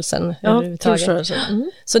 trosrörelsen. Ja,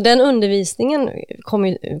 trosrörelsen. Så den undervisningen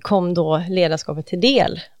kom då ledarskapet till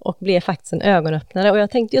del och blev faktiskt en ögonöppnare. Och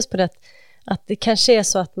jag tänkte just på det att det kanske är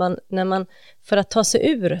så att när man för att ta sig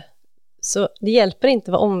ur, så det hjälper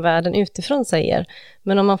inte vad omvärlden utifrån säger,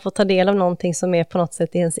 men om man får ta del av någonting som är på något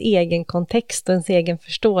sätt i ens egen kontext och ens egen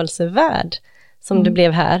förståelsevärld, som det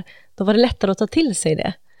blev här, då var det lättare att ta till sig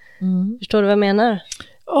det. Förstår du vad jag menar?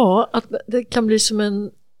 Ja, att det kan bli som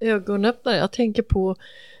en ögonöppnare. Jag tänker på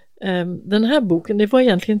den här boken, det var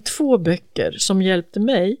egentligen 2 böcker som hjälpte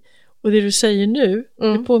mig, och det du säger nu,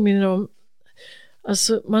 det påminner om,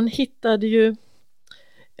 alltså man hittade ju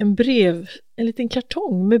en liten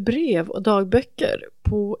kartong med brev och dagböcker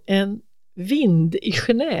på en vind i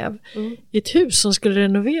Genève i ett hus som skulle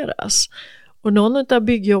renoveras. Och någon av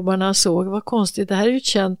byggjobbarna såg, vad konstigt, det här är ju ett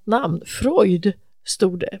känt namn, Freud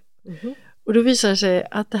stod det. Och då visade det sig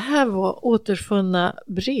att det här var återfunna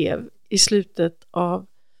brev i slutet av,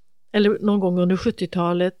 eller någon gång under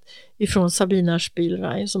 70-talet, ifrån Sabina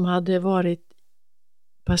Spielrein som hade varit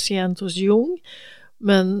patient hos Jung,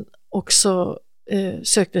 men också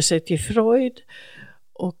sökte sig till Freud,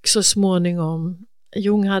 och så småningom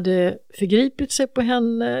Jung hade förgripit sig på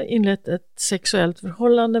henne, inlett ett sexuellt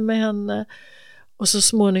förhållande med henne, och så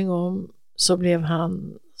småningom så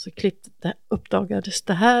uppdagades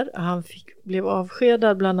det här. Han blev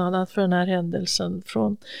avskedad bland annat för den här händelsen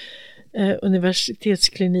från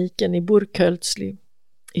universitetskliniken i Burghölzli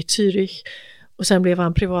i Zürich, och sen blev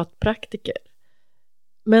han privatpraktiker.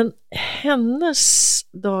 Men hennes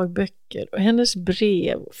dagböcker och hennes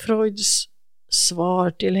brev, Freuds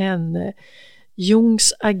svar till henne,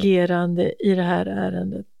 Jungs agerande i det här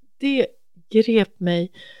ärendet, det grep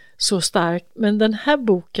mig så starkt. Men den här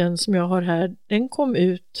boken som jag har här, den kom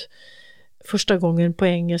ut första gången på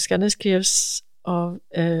engelska. Den skrevs av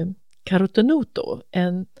Caro Tenuto,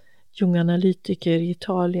 en Jung-analytiker i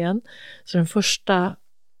Italien. Så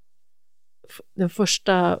den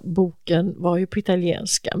första boken var ju på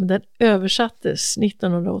italienska, men den översattes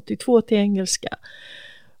 1982 till engelska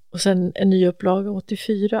och sen en ny upplaga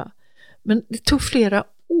 84. Men det tog flera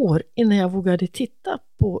år innan jag vågade titta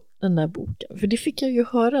på den där boken, för det fick jag ju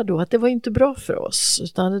höra då att det var inte bra för oss,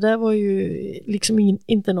 utan det där var ju liksom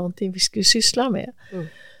inte någonting vi skulle syssla med.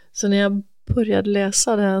 Så när jag började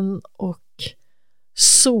läsa den och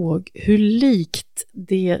såg hur likt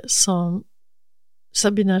det som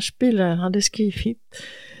Sabina Spielrein hade skrivit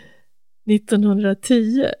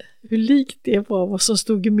 1910, hur likt det var vad som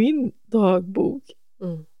stod i min dagbok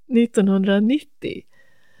 1990,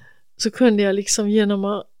 så kunde jag liksom genom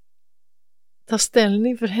att ta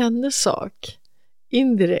ställning för hennes sak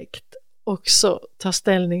indirekt också ta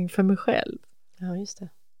ställning för mig själv. Ja, just det.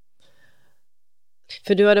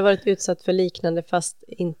 För du hade varit utsatt för liknande fast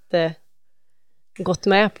inte gått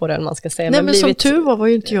med på det, man ska säga. Nej, men som tur var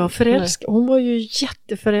ju inte jag förälskad. Hon var ju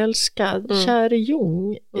jätteförälskad, kär i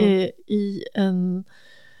Jung i en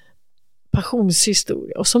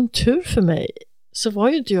passionshistoria. Och som tur för mig så var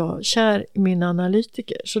ju inte jag kär i min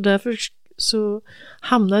analytiker. Så därför så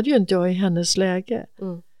hamnade ju inte jag i hennes läge.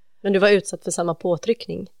 Men du var utsatt för samma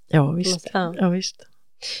påtryckning? Ja, visst. Ja, visst.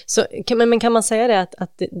 Så, men kan man säga det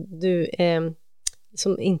att du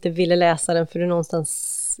som inte ville läsa den för du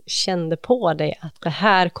någonstans kände på dig att det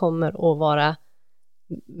här kommer att vara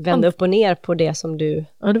vända upp och ner på det som du...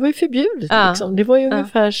 Ja, det var ju förbjudet liksom. Det var ju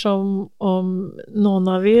ungefär som om någon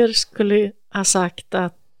av er skulle ha sagt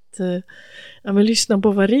att men lyssna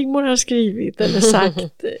på vad Rigmor har skrivit eller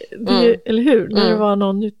sagt det, eller hur? När det var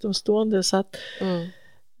någon utomstående så att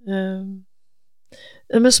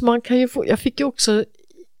men så man kan ju få, jag fick ju också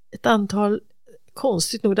ett antal,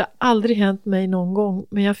 konstigt nog, det har aldrig hänt mig någon gång,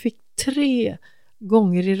 men jag fick 3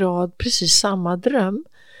 gånger i rad precis samma dröm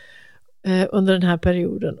under den här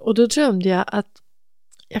perioden. Och då drömde jag att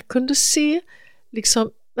jag kunde se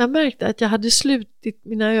liksom, jag märkte att jag hade slutit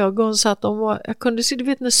mina ögon så att de var, jag kunde se, du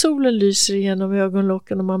vet när solen lyser igenom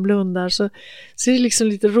ögonlocken och man blundar så är det liksom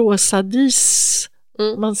lite rosa dis.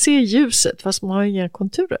 Man ser ljuset fast man har inga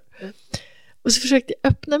konturer. Och så försökte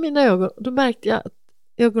jag öppna mina ögon och då märkte jag att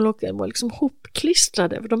ögonlocken var liksom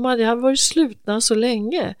hopklistrade för de hade varit slutna så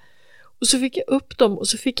länge. Och så fick jag upp dem och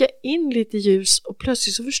så fick jag in lite ljus och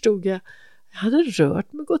plötsligt så förstod jag hade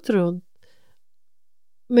rört mig, gått runt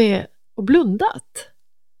med och blundat.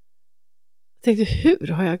 Jag tänkte, hur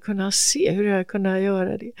har jag kunnat se? Hur har jag kunnat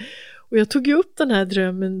göra det? Och jag tog ju upp den här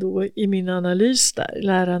drömmen då i min analys där,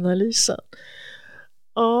 läranalysen.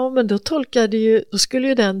 Ja, men då skulle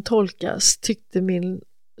ju den tolkas, tyckte min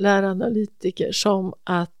läranalytiker, som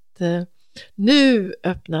att nu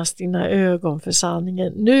öppnas dina ögon för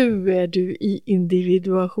sanningen. Nu är du i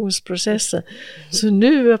individuationsprocessen. Så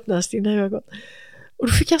nu öppnas dina ögon. Och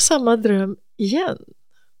då fick jag samma dröm igen.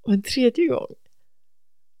 Och en tredje gång.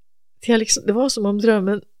 Det var som om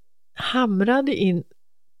drömmen hamrade in.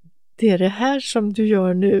 Det är det här som du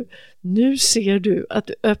gör nu. Nu ser du att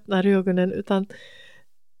du öppnar ögonen, utan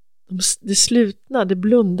det slutna, det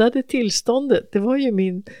blundade tillståndet. Det var ju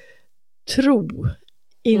min tro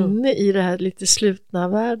inne i det här lite slutna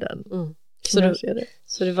världen.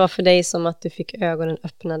 Så det var för dig som att du fick ögonen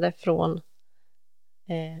öppnade från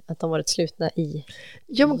att de varit slutna i...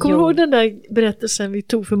 Ja, men kommer du ihåg den där berättelsen vi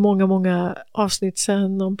tog för många avsnitt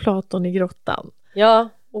sedan om Platon i grottan? Ja,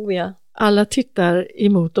 ja. Alla tittar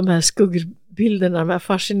emot de här skuggbilderna, de här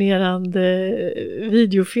fascinerande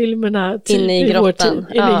videofilmerna inne i grottan.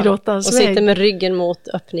 Inne i grottans och sitter med ryggen mot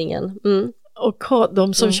öppningen. Och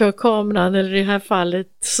de som kör kameran, eller i det här fallet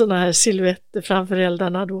såna här silhuetter framför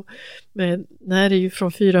eldarna då, men det här är ju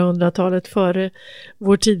från 400-talet före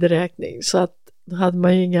vår tideräkning, så att då hade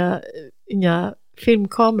man ju inga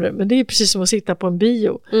filmkameror, men det är precis som att sitta på en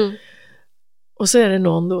bio. Och så är det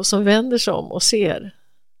någon då som vänder sig om och ser,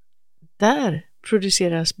 där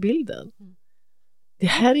produceras bilden. Det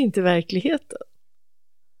här är inte verkligheten.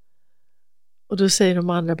 Och då säger de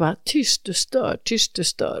andra bara, tyst du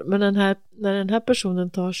stör. Men när den här personen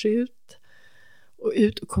tar sig ut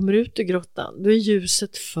och kommer ut ur grottan, då är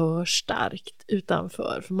ljuset för starkt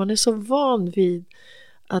utanför. För man är så van vid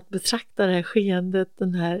att betrakta det här skeendet,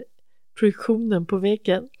 den här projektionen på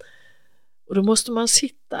väggen. Och då måste man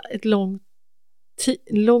sitta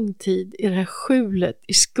lång tid i det här skjulet,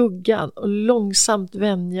 i skuggan, och långsamt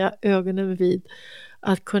vänja ögonen vid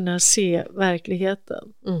att kunna se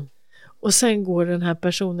verkligheten. Och sen går den här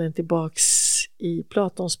personen tillbaks i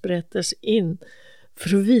Platons berättelse in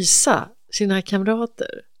för att visa sina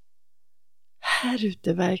kamrater. Här ute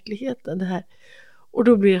är verkligheten, det här. Och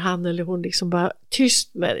då blir han eller hon liksom bara,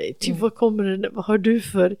 tyst med dig. Vad har du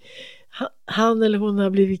för... Han eller hon har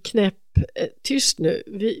blivit knäpp. Tyst nu.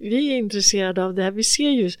 Vi är intresserade av det här. Vi ser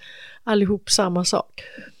ju allihop samma sak.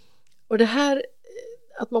 Och det här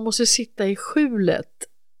att man måste sitta i skjulet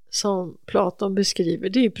som Platon beskriver,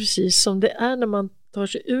 det är precis som det är när man tar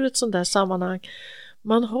sig ur ett sånt där sammanhang.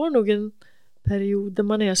 Man har nog en period där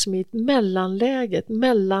man är som i ett mellanläge, ett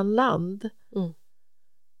mellanland.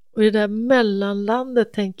 Och i det där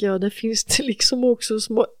mellanlandet, tänker jag, där finns det liksom också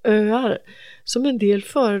små öar som en del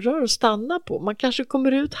föredrar att stanna på. Man kanske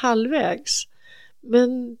kommer ut halvvägs,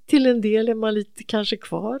 men till en del är man lite kanske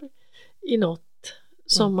kvar i något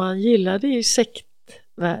som man gillade i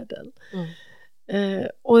sektvärlden.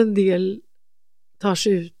 Och en del tar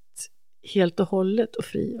sig ut helt och hållet och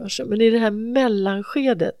frigör sig. Men i det här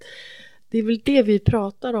mellanskedet, det är väl det vi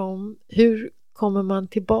pratar om. Hur kommer man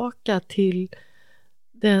tillbaka till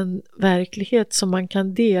den verklighet som man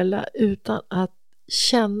kan dela utan att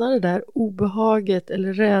känna det där obehaget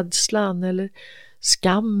eller rädslan eller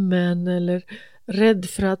skammen eller rädd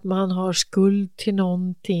för att man har skuld till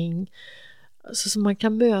någonting. Alltså så man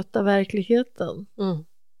kan möta verkligheten.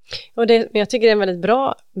 Och men jag tycker det är en väldigt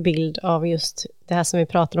bra bild av just det här som vi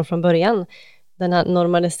pratade om från början. Den här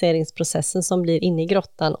normaliseringsprocessen som blir inne i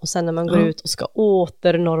grottan och sen när man går ut och ska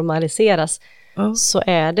åternormaliseras så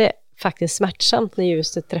är det faktiskt smärtsamt när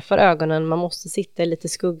ljuset träffar ögonen. Man måste sitta i lite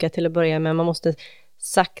skugga till att börja med. Man måste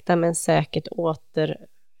sakta men säkert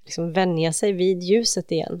vänja sig vid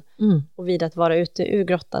ljuset igen och vid att vara ute ur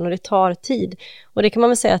grottan, och det tar tid. Och det kan man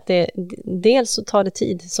väl säga att dels så tar det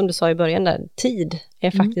tid, som du sa i början där, tid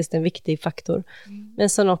är faktiskt en viktig faktor. Men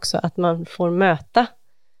sen också att man får möta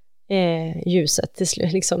ljuset till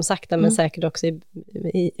slut, liksom sakta men säkert också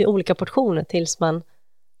i olika portioner tills man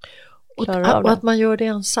klarar av det. Och att man gör det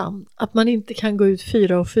ensam. Att man inte kan gå ut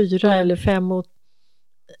 4 och 4 eller 5 och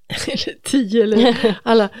eller 10 eller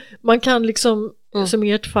alla. Man kan liksom som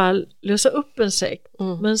i ert fall lösa upp en sekt.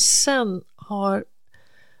 Men sen har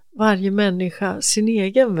varje människa sin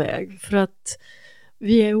egen väg, för att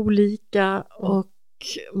vi är olika och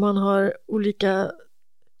man har olika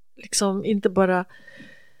liksom inte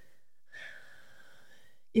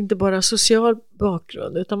bara social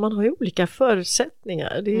bakgrund, utan man har ju olika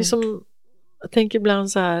förutsättningar. Det är som, jag tänker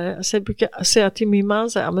ibland så här, jag brukar säga till min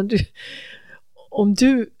man så här, men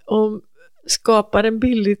om skaparen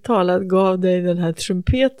billigt talat gav dig den här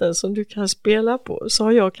trumpeten som du kan spela på, så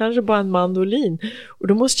har jag kanske bara en mandolin, och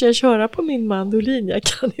då måste jag köra på min mandolin, jag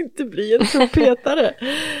kan inte bli en trumpetare.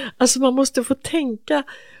 Alltså man måste få tänka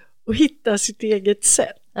och hitta sitt eget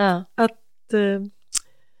sätt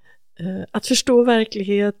att förstå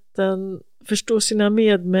verkligheten, förstå sina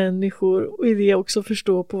medmänniskor, och i det också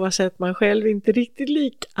förstå på vad sätt man själv inte riktigt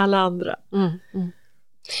lik alla andra.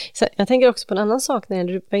 Så jag tänker också på en annan sak när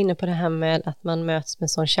du var inne på det här med att man möts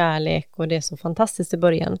med sån kärlek och det är så fantastiskt i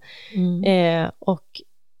början. Och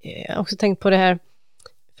jag har också tänkt på det här,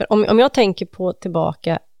 för om jag tänker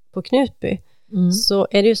tillbaka på Knutby så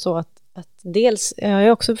är det ju så att dels, jag har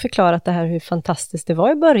ju också förklarat det här hur fantastiskt det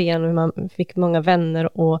var i början, hur man fick många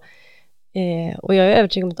vänner och jag är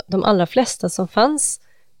övertygad om att de allra flesta som fanns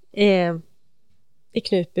i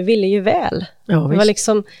Knutby ville ju väl. Ja, det var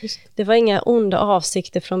liksom, det var inga onda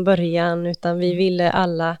avsikter från början, utan vi ville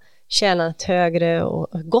alla tjäna ett högre och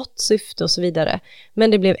gott syfte och så vidare.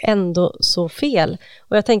 Men det blev ändå så fel.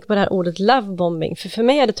 Och jag tänker på det här ordet lovebombing, för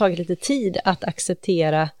mig har det tagit lite tid att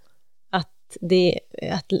acceptera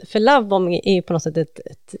för lovebombing är ju på något sätt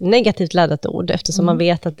ett negativt laddat ord, eftersom man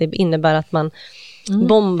vet att det innebär att man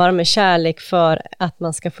bombar med kärlek för att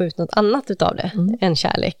man ska få ut något annat utav det än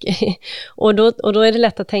kärlek. och då är det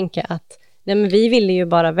lätt att tänka att nej, men vi vill ju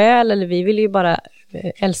bara väl, eller vi vill ju bara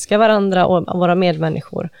älska varandra och våra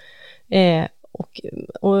medmänniskor.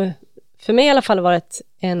 Och för mig i alla fall var det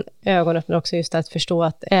en ögonöppnare också, just att förstå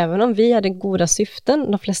att även om vi hade goda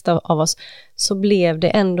syften, de flesta av oss, så blev det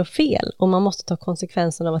ändå fel. Och man måste ta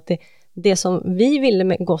konsekvensen av att det som vi ville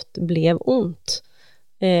med gott blev ont.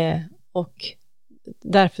 Och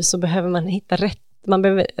därför så behöver man hitta rätt, man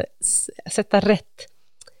behöver sätta rätt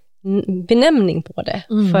benämning på det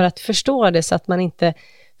för att förstå det, så att man inte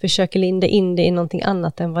försöker linda in det i någonting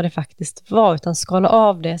annat än vad det faktiskt var, utan skala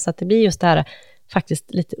av det så att det blir just det här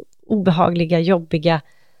faktiskt lite obehagliga, jobbiga,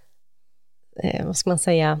 vad ska man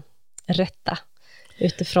säga, rätta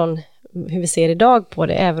utifrån hur vi ser idag på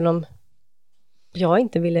det. Även om jag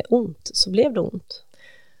inte ville ont, så blev det ont.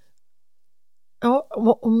 Ja,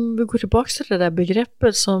 om vi går tillbaka till det där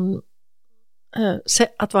begreppet som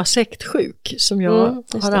att vara sektsjuk, som jag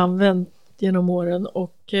har använt genom åren,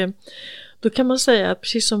 och då kan man säga att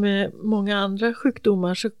precis som med många andra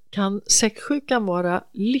sjukdomar så kan sektsjukan vara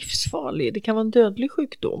livsfarlig. Det kan vara en dödlig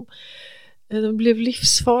sjukdom. Den blev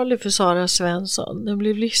livsfarlig för Sara Svensson. Den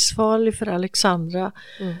blev livsfarlig för Alexandra.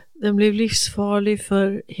 Den blev livsfarlig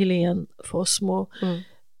för Helene Fossmo.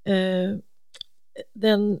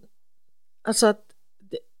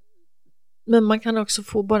 Men man kan också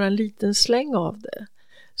få bara en liten släng av det.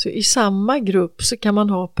 Så i samma grupp så kan man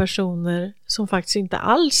ha personer som faktiskt inte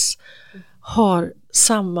alls har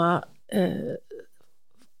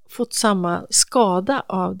fått samma skada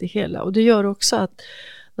av det hela. Och det gör också att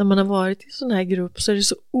när man har varit i en sån här grupp så är det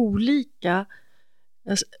så olika,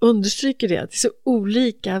 jag understryker det, att det är så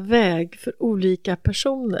olika väg för olika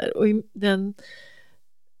personer. Och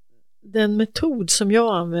den metod som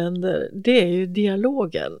jag använder, det är ju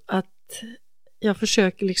dialogen. Att jag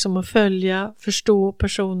försöker liksom att följa, förstå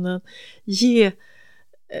personen,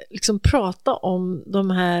 prata om de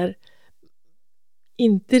här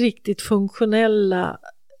inte riktigt funktionella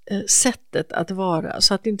sättet att vara,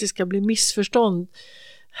 så att det inte ska bli missförstånd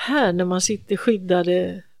här när man sitter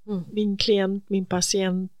skyddade, min klient, min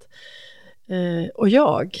patient och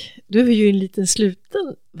jag. Då är vi ju i en liten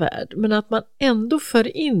sluten värld, men att man ändå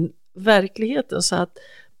för in verkligheten så att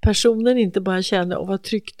personen inte bara känner vad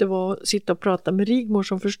tryggt det var att sitta och prata med Rigmor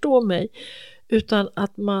som förstår mig, utan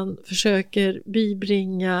att man försöker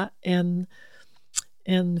bibringa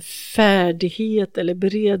en färdighet eller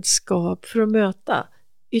beredskap för att möta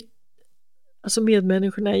alltså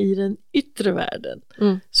medmänniskorna i den yttre världen.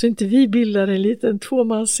 Så inte vi bildar en liten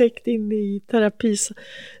tvåmanssekt in i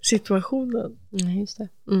terapisituationen. Just det.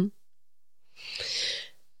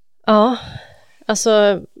 Ja,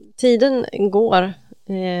 alltså tiden går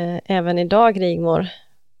även idag, Rigmor.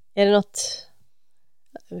 Är det något...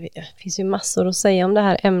 Det finns ju massor att säga om det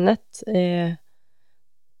här ämnet. Är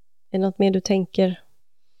det något mer du tänker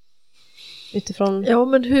utifrån? Ja,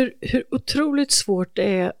 men hur otroligt svårt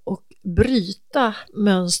det är att bryta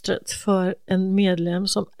mönstret för en medlem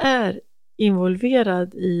som är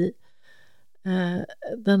involverad i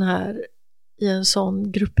i en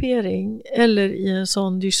sån gruppering eller i en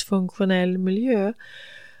sån dysfunktionell miljö.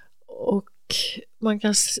 Och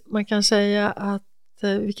man kan säga att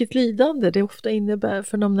vilket lidande det ofta innebär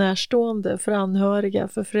för de närstående, för anhöriga,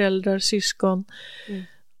 för föräldrar, syskon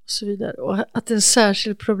och så vidare. Och att en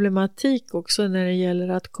särskild problematik också när det gäller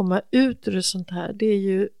att komma ut ur sånt här, det är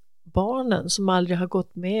ju barnen som aldrig har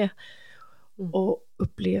gått med och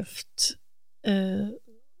upplevt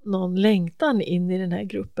någon längtan in i den här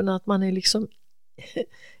gruppen, att man är liksom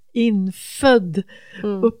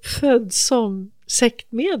uppfödd som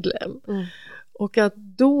sektmedlem. Och att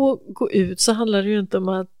då gå ut, så handlar det ju inte om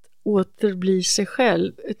att återbli sig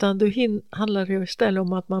själv, utan då handlar det istället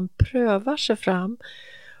om att man prövar sig fram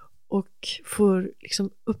och får liksom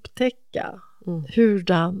upptäcka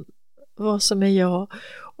vad som är jag,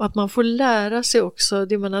 och att man får lära sig också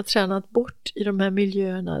det man har tränat bort i de här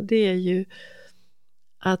miljöerna. Det är ju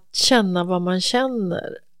att känna vad man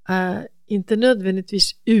känner, inte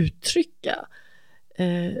nödvändigtvis uttrycka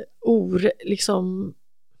liksom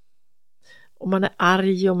om man är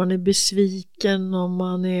arg, om man är besviken, om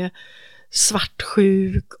man är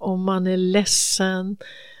svartsjuk, om man är ledsen,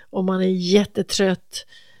 om man är jättetrött.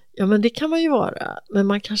 Ja, men det kan man ju vara, men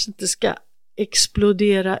man kanske inte ska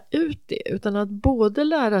explodera ut det, utan att både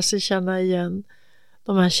lära sig känna igen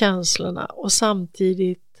de här känslorna och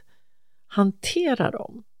samtidigt hantera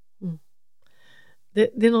dem.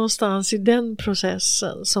 Det är någonstans i den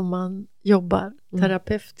processen som man jobbar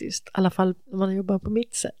terapeutiskt, i alla fall när man jobbar på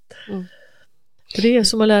mitt sätt. För det är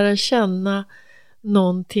som att lära känna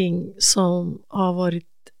någonting som har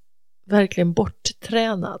varit verkligen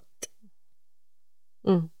borttränat.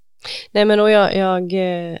 Nej, men och jag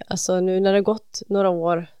alltså nu när det har gått några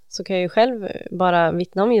år så kan jag ju själv bara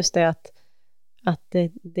vittna om just det, att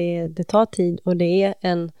det tar tid, och det är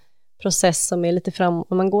en process som är lite fram,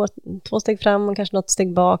 om man går 2 steg fram och kanske något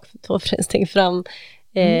steg bak, 2 steg fram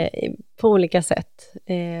på olika sätt,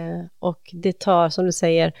 och det tar, som du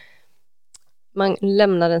säger, man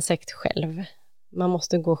lämnar en sekt själv, man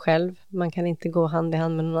måste gå själv, man kan inte gå hand i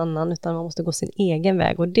hand med någon annan, utan man måste gå sin egen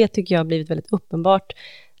väg, och det tycker jag har blivit väldigt uppenbart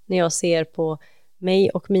när jag ser på mig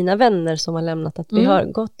och mina vänner som har lämnat, att vi har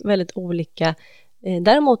gått väldigt olika.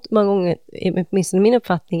 Däremot många gånger, åtminstone min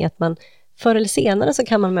uppfattning, att man förr eller senare så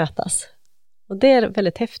kan man mötas. Och det är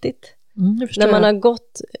väldigt häftigt. När man har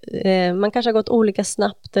gått, man kanske har gått olika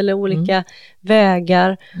snabbt eller olika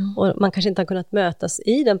vägar, och man kanske inte har kunnat mötas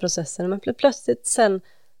i den processen, men plötsligt sen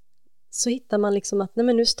så hittar man liksom att nej,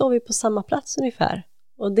 men nu står vi på samma plats ungefär.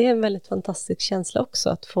 Och det är en väldigt fantastisk känsla också,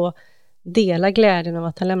 att få dela glädjen av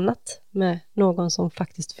att ha lämnat med någon som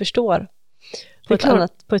faktiskt förstår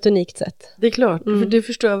på ett unikt sätt. Det är klart, för det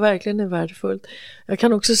förstår jag verkligen är värdefullt. Jag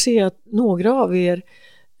kan också se att några av er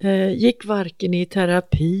gick varken i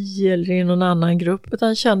terapi eller i någon annan grupp,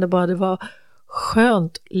 utan kände bara det var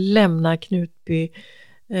skönt att lämna Knutby,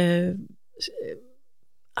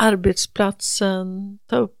 arbetsplatsen,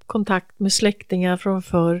 ta upp kontakt med släktingar från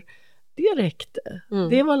förr. Det räckte.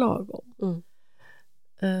 Det var lagom.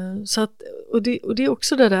 Så att, och det är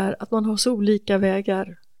också det där att man har så olika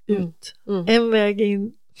vägar ut. En väg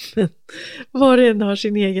in, var och en har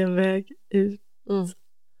sin egen väg ut.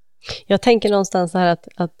 Jag tänker någonstans så här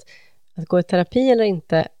att gå i terapi eller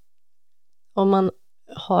inte, om man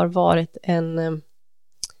har varit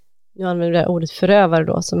nu använder jag ordet förövare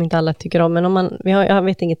då, som inte alla tycker om, men om man, jag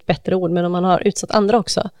vet inget bättre ord, men om man har utsatt andra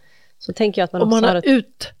också, så tänker jag att man också har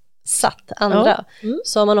utsatt andra,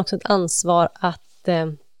 så har man också ett ansvar att,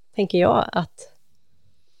 tänker jag, att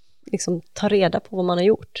liksom ta reda på vad man har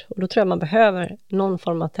gjort. Och då tror jag man behöver någon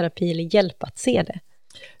form av terapi eller hjälp att se det.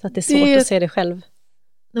 Så att det är svårt att se det själv.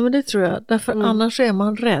 Nej, men det tror jag. Därför annars är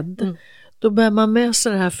man rädd. Då bär man med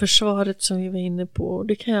sig det här försvaret som vi var inne på.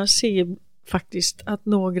 Det kan jag se faktiskt att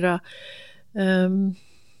några...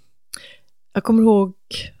 jag kommer ihåg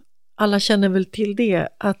alla känner väl till det,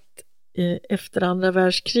 att efter andra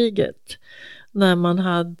världskriget, när man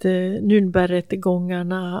hade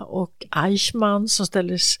Nürnbergrättegångarna och Eichmann som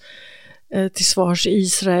ställdes till svars i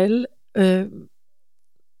Israel,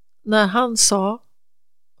 när han sa,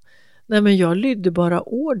 nej men jag lydde bara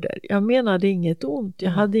order, jag menade inget ont,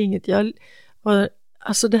 jag hade inget,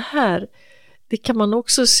 alltså det kan man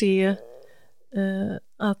också se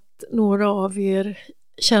att några av er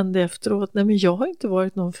kände efteråt, nej men jag har inte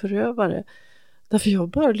varit någon förövare, därför jag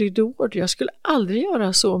bara lydde order, jag skulle aldrig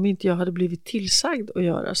göra så om inte jag hade blivit tillsagd att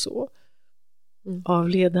göra så av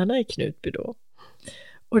ledarna i Knutby då.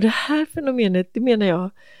 Och det här fenomenet, det menar jag,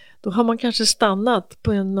 då har man kanske stannat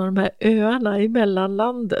på en av de här öarna i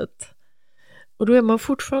mellanlandet. Och då är man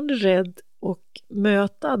fortfarande rädd att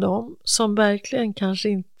möta dem som verkligen kanske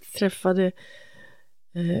inte träffade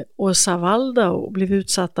Åsa Walda och blev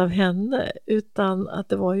utsatt av henne, utan att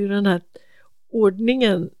det var ju den här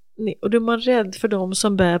ordningen, och då är man rädd för dem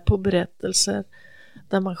som bär på berättelser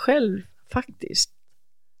där man själv faktiskt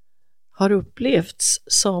har upplevts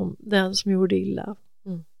som den som gjorde illa.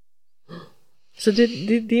 Så det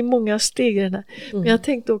är många steg i den här. Men jag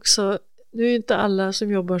tänkte också, nu är inte alla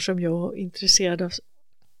som jobbar som jag intresserade av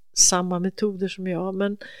samma metoder som jag,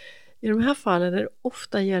 men i de här fallen är det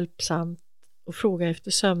ofta hjälpsamt att fråga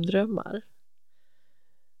efter sömndrömmar.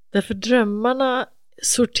 Därför drömmarna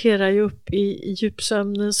sorterar ju upp i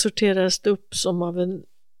djupsömnen, sorteras det upp som av en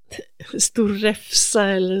stor räfsa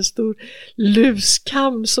eller en stor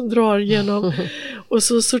luskam som drar igenom, och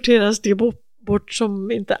så sorteras det bort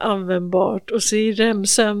som inte användbart, och så i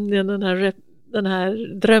REM-sömnen, den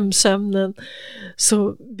här drömsömnen,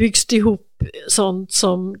 så byggs det ihop sånt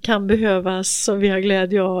som kan behövas, som vi har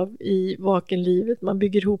glädje av i vakenlivet. Man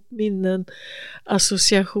bygger ihop minnen,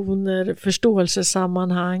 associationer,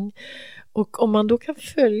 förståelsesammanhang, och om man då kan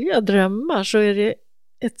följa drömmar så är det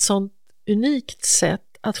ett sånt unikt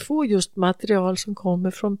sätt att få just material som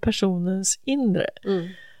kommer från personens inre.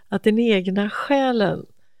 Att den egna själen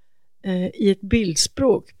i ett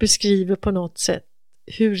bildspråk beskriver på något sätt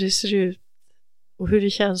hur det ser ut och hur det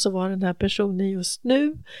känns att vara den här personen just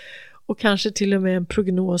nu, och kanske till och med en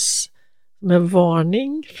prognos med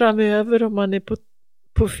varning framöver om man är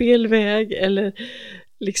på fel väg, eller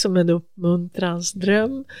liksom en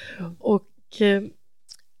uppmuntransdröm. Och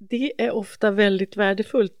det är ofta väldigt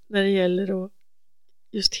värdefullt när det gäller att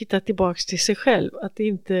just hitta tillbaks till sig själv, att det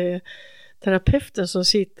inte är terapeuten som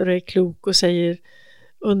sitter och är klok och säger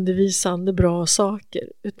undervisande bra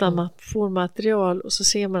saker, utan man får material och så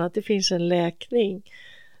ser man att det finns en läkning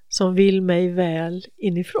som vill mig väl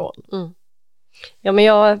inifrån. Ja, men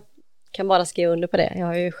jag kan bara skriva under på det. Jag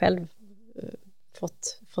har ju själv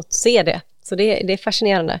fått se det. Så det är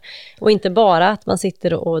fascinerande. Och inte bara att man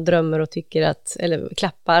sitter och drömmer och tycker att, eller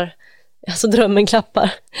klappar, alltså drömmen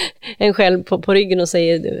klappar en själv på ryggen och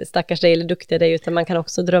säger stackars dig eller duktiga dig, utan man kan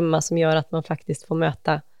också drömma som gör att man faktiskt får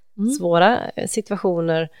möta svåra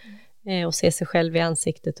situationer och se sig själv i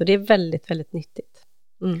ansiktet, och det är väldigt, väldigt nyttigt.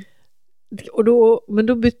 Och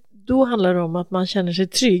då handlar det om att man känner sig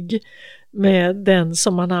trygg med den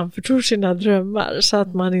som man anförtror sina drömmar, så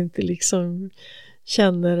att man inte liksom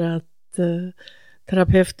känner att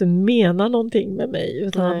terapeuten menar någonting med mig,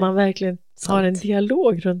 utan att man verkligen har en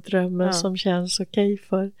dialog runt drömmen som känns okej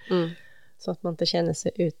för. Så att man inte känner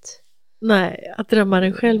sig ut. Nej, att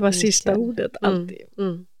drömmaren själv var sista ordet alltid.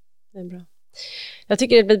 Det är bra. Jag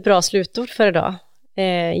tycker det är ett bra slutord för idag.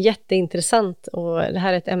 Jätteintressant, och det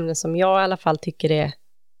här är ett ämne som jag i alla fall tycker är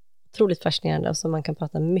otroligt fascinerande och som man kan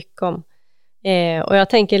prata mycket om. Och jag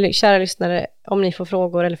tänker, kära lyssnare, om ni får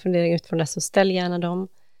frågor eller funderingar utifrån det, så ställ gärna dem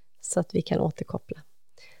så att vi kan återkoppla.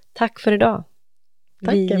 Tack för idag.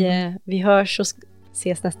 Vi hörs och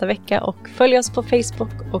ses nästa vecka, och följ oss på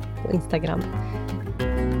Facebook och på Instagram.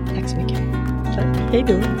 Tack så mycket. Tack. Hej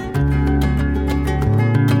då.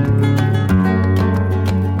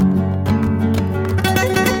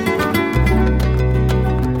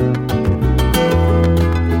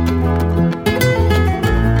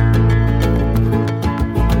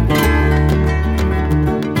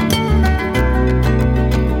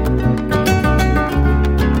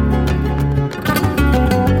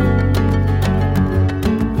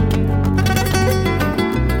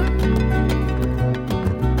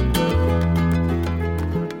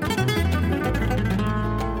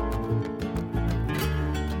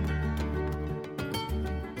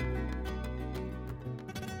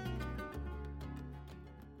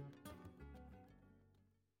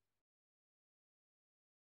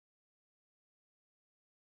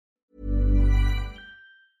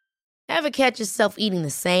 Ever catch yourself eating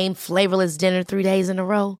the same flavorless dinner 3 days in a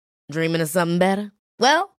row? Dreaming of something better?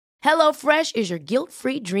 Well, HelloFresh is your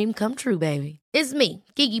guilt-free dream come true, baby. It's me,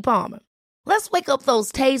 Keke Palmer. Let's wake up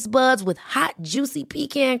those taste buds with hot, juicy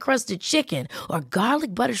pecan-crusted chicken or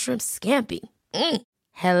garlic butter shrimp scampi.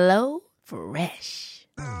 Hello Fresh.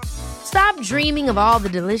 Stop dreaming of all the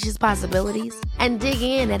delicious possibilities and dig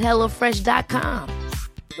in at HelloFresh.com.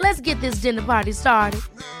 Let's get this dinner party started.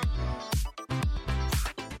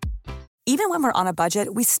 Even when we're on a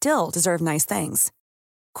budget, we still deserve nice things.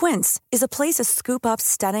 Quince is a place to scoop up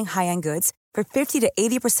stunning high-end goods for 50 to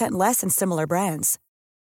 80% less than similar brands.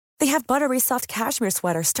 They have buttery soft cashmere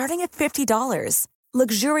sweaters starting at $50,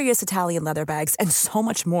 luxurious Italian leather bags, and so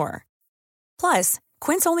much more. Plus,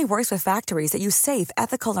 Quince only works with factories that use safe,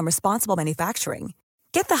 ethical, and responsible manufacturing.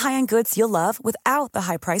 Get the high-end goods you'll love without the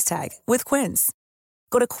high price tag with Quince.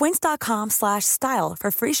 Go to quince.com/style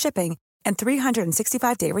for free shipping and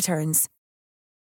 365-day returns.